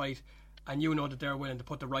willing to fight, and you know that they're willing to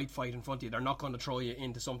put the right fight in front of you. They're not going to throw you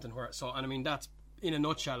into something where. So, and I mean, that's in a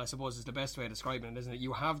nutshell, I suppose, is the best way of describing it, isn't it?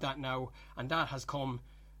 You have that now, and that has come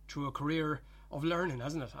through a career of learning,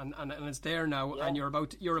 hasn't it? And it's there now, yeah. And you're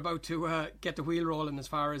about to get the wheel rolling as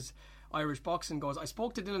far as Irish boxing goes. I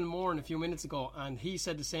spoke to Dylan Moore a few minutes ago, and he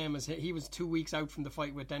said the same. As he was 2 weeks out from the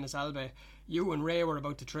fight with Dennis Albe. You and Ray were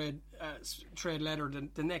about to trade letter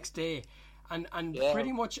the next day, and yeah.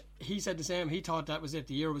 Pretty much he said the same. He thought that was it.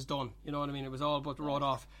 The year was done. You know what I mean? It was all but wrote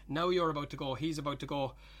off. Now you're about to go. He's about to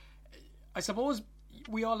go. I suppose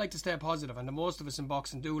we all like to stay positive, and the most of us in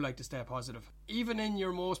boxing do like to stay positive. Even in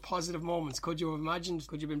your most positive moments, could you have imagined,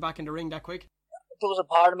 could you have been back in the ring that quick? There was a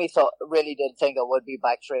part of me really did think I would be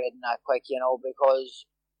back trading that quick, you know, because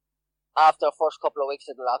after the first couple of weeks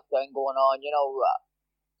of the lockdown going on, you know,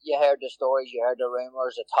 you heard the stories, you heard the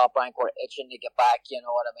rumours, the Top Rank were itching to get back, you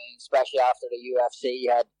know what I mean? Especially after the UFC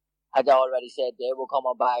had already said they were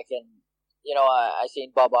coming back, and you know, I seen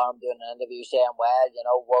Bob Arum doing an interview saying, well, you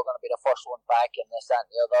know, we're going to be the first one back and this, that and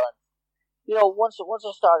the other. And, you know, once I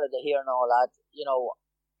started to hear and all that, you know,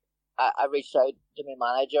 I reached out to my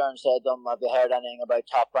manager and said to him, have you heard anything about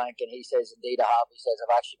Top Rank? And he says, indeed I have. He says,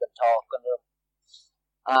 I've actually been talking to them.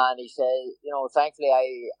 And he says, thankfully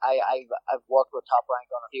I've worked with Top Rank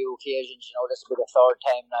on a few occasions. This will be the third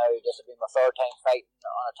time now. This will be my third time fighting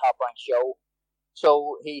on a Top Rank show.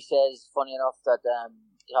 So he says, funny enough, that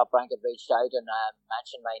Top Rank had reached out and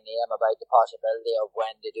mentioned my name about the possibility of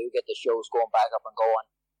when they do get the shows going back up and going,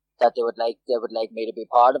 that they would like me to be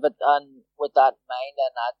part of it. And with that in mind,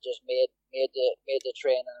 and that just made the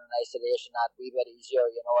training in isolation that wee bit easier.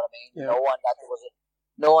 You know what I mean? Yeah.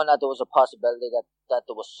 Knowing that there was a possibility that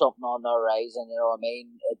there was something on the horizon. You know what I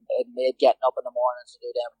mean? It made getting up in the mornings to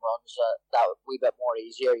do them runs that wee bit more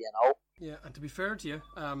easier. Yeah, and to be fair to you,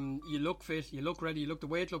 you look fit, you look ready, you look the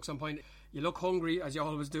way it looks on point, you look hungry as you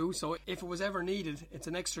always do. So if it was ever needed, it's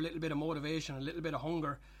an extra little bit of motivation, a little bit of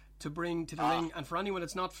hunger to bring to the ring. And for anyone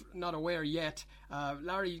that's not aware yet,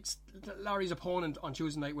 Larry's opponent on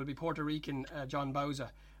Tuesday night will be Puerto Rican John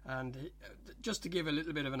Bauza. And just to give a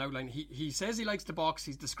little bit of an outline, he says he likes to box.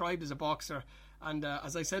 He's described as a boxer. And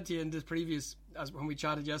as I said to you in this previous, as when we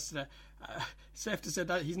chatted yesterday, safe to say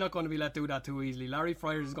that he's not going to be let do that too easily. Larry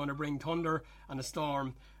Fryer is going to bring thunder and a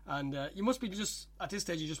storm. And you must be just, at this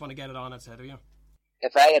stage, you just want to get it on, I'd say, do you?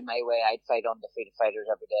 If I had my way, I'd fight undefeated fighters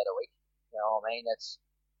every day of the week. You know what I mean? That's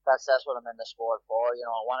what I'm in the sport for.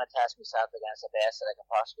 I want to test myself against the best that I can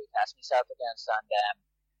possibly test myself against. And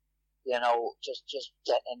just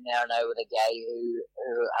getting in there now with a guy who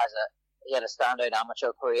had a standout amateur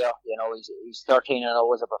career. He's 13 and 0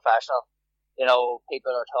 as a professional.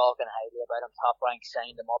 People are talking highly about him. Top Rank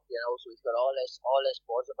signed him up. So he's got all this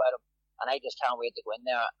buzz about him, and I just can't wait to go in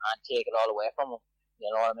there and take it all away from him. You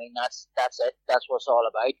know what I mean? That's it. That's what it's all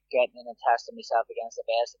about. Getting in and testing myself against the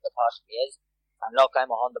best that there possibly is. And look, I'm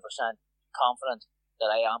 100% confident that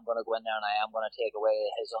I am going to go in there and I am going to take away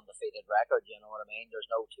his undefeated record. You know what I mean? There's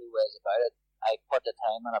no two ways about it. I put the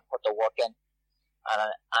time and I put the work in,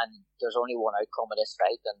 and there's only one outcome of this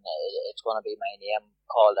fight, and it's going to be my name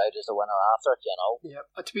called out as the winner after it. Yeah.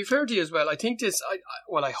 To be fair to you as well, I think this.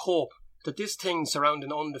 I hope that this thing surrounding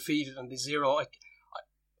undefeated and the zero,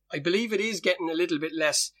 I believe it is getting a little bit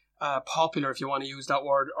less popular, if you want to use that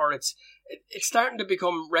word, or it's starting to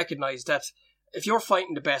become recognised that if you're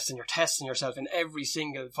fighting the best and you're testing yourself in every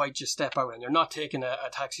single fight you step out and you're not taking a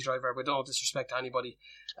taxi driver with no disrespect to anybody.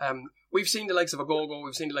 We've seen the likes of Agogo,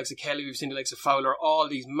 we've seen the likes of Kelly, we've seen the likes of Fowler, all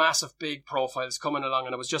these massive big profiles coming along,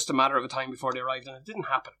 and it was just a matter of a time before they arrived, and it didn't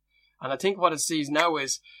happen. And I think what it sees now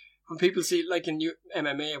is when people see, like in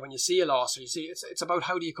MMA, when you see a loss, or you see it's about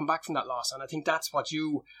how do you come back from that loss. And I think that's what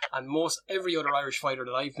you and every other Irish fighter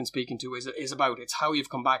that I've been speaking to is about. It's how you've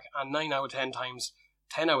come back, and 9 out of 10 times,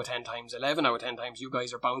 10 out of 10 times, 11 out of 10 times, you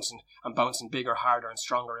guys are bouncing bigger, harder and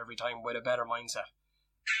stronger every time with a better mindset.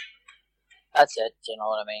 That's it, you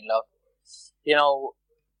know what I mean? Look,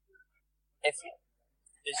 if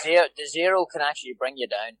the zero can actually bring you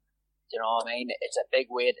down, you know what I mean? It's a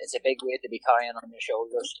big weight to be carrying on your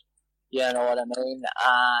shoulders, you know what I mean?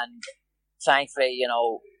 And thankfully,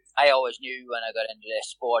 I always knew when I got into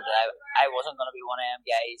this sport that I wasn't going to be one of them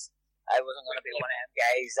guys. I wasn't going to be one of them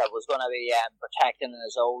guys that was going to be protecting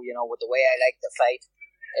his own, with the way I like to fight.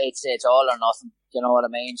 It's all or nothing, you know what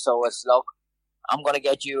I mean? So it's, look, I'm going to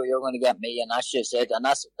get you or you're going to get me, and that's just it. And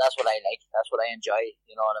that's what I like. That's what I enjoy,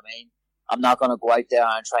 you know what I mean? I'm not going to go out there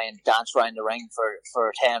and try and dance around the ring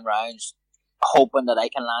for 10 rounds, hoping that I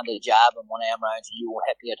can land a jab in one of them rounds and you won't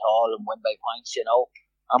hit me at all and win by points,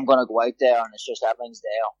 I'm going to go out there and it's just everything's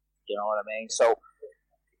there, you know what I mean? So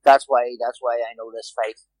that's why I know this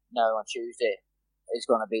fight now on Tuesday is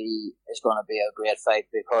going to be a great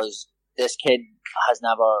fight, because this kid he's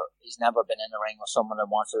never been in the ring with someone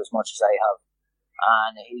that wants it as much as I have,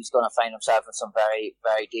 and he's going to find himself in some very,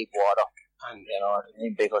 very deep water. And you know what I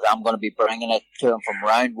mean? Because I'm going to be bringing it to him from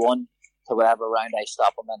round one to whatever round I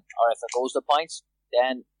stop him in, or if it goes to points,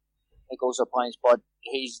 then it goes to points. But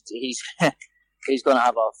he's he's going to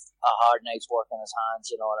have a hard night's work in his hands,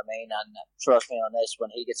 you know what I mean? And trust me on this, when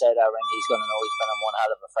he gets out of that ring, he's going to know he's been in one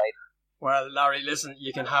hell of a fight. Well, Larry, listen,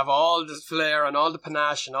 you can have all the flair and all the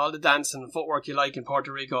panache and all the dancing and footwork you like in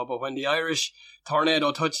Puerto Rico, but when the Irish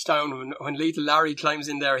tornado touches down, when Lethal Larry climbs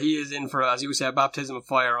in there, he is in for, as you say, a baptism of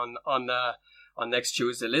fire on next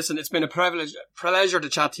Tuesday. Listen, it's been a pleasure to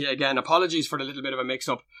chat to you again. Apologies for the little bit of a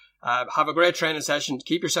mix-up. Have a great training session.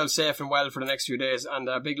 Keep yourself safe and well for the next few days, and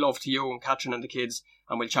big love to you and Catherine and the kids,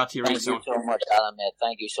 and we'll chat to you really soon. Thank you so much, Alan, mate.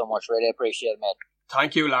 Thank you so much. Really appreciate it, mate.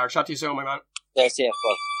 Thank you, Larry. Chat to you soon, my man. Stay safe,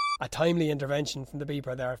 bud. A timely intervention from the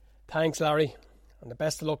Beeper there. Thanks, Larry, and the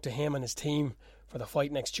best of luck to him and his team for the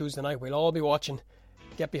fight next Tuesday night. We'll all be watching.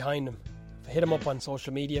 Get behind him. Hit him up on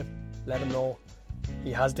social media. Let him know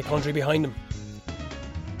he has the country behind him.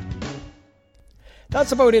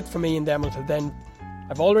 That's about it for me and Dermot till then.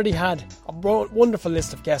 I've already had a wonderful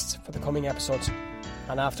list of guests for the coming episodes,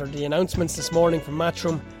 and after the announcements this morning from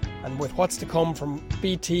Matchroom, and with what's to come from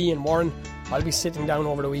BT and Warren, I'll be sitting down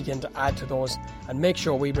over the weekend to add to those and make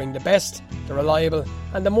sure we bring the best, the reliable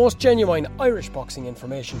and the most genuine Irish boxing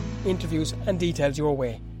information, interviews and details your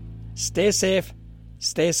way. Stay safe,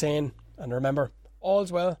 stay sane, and remember,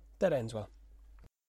 all's well that ends well.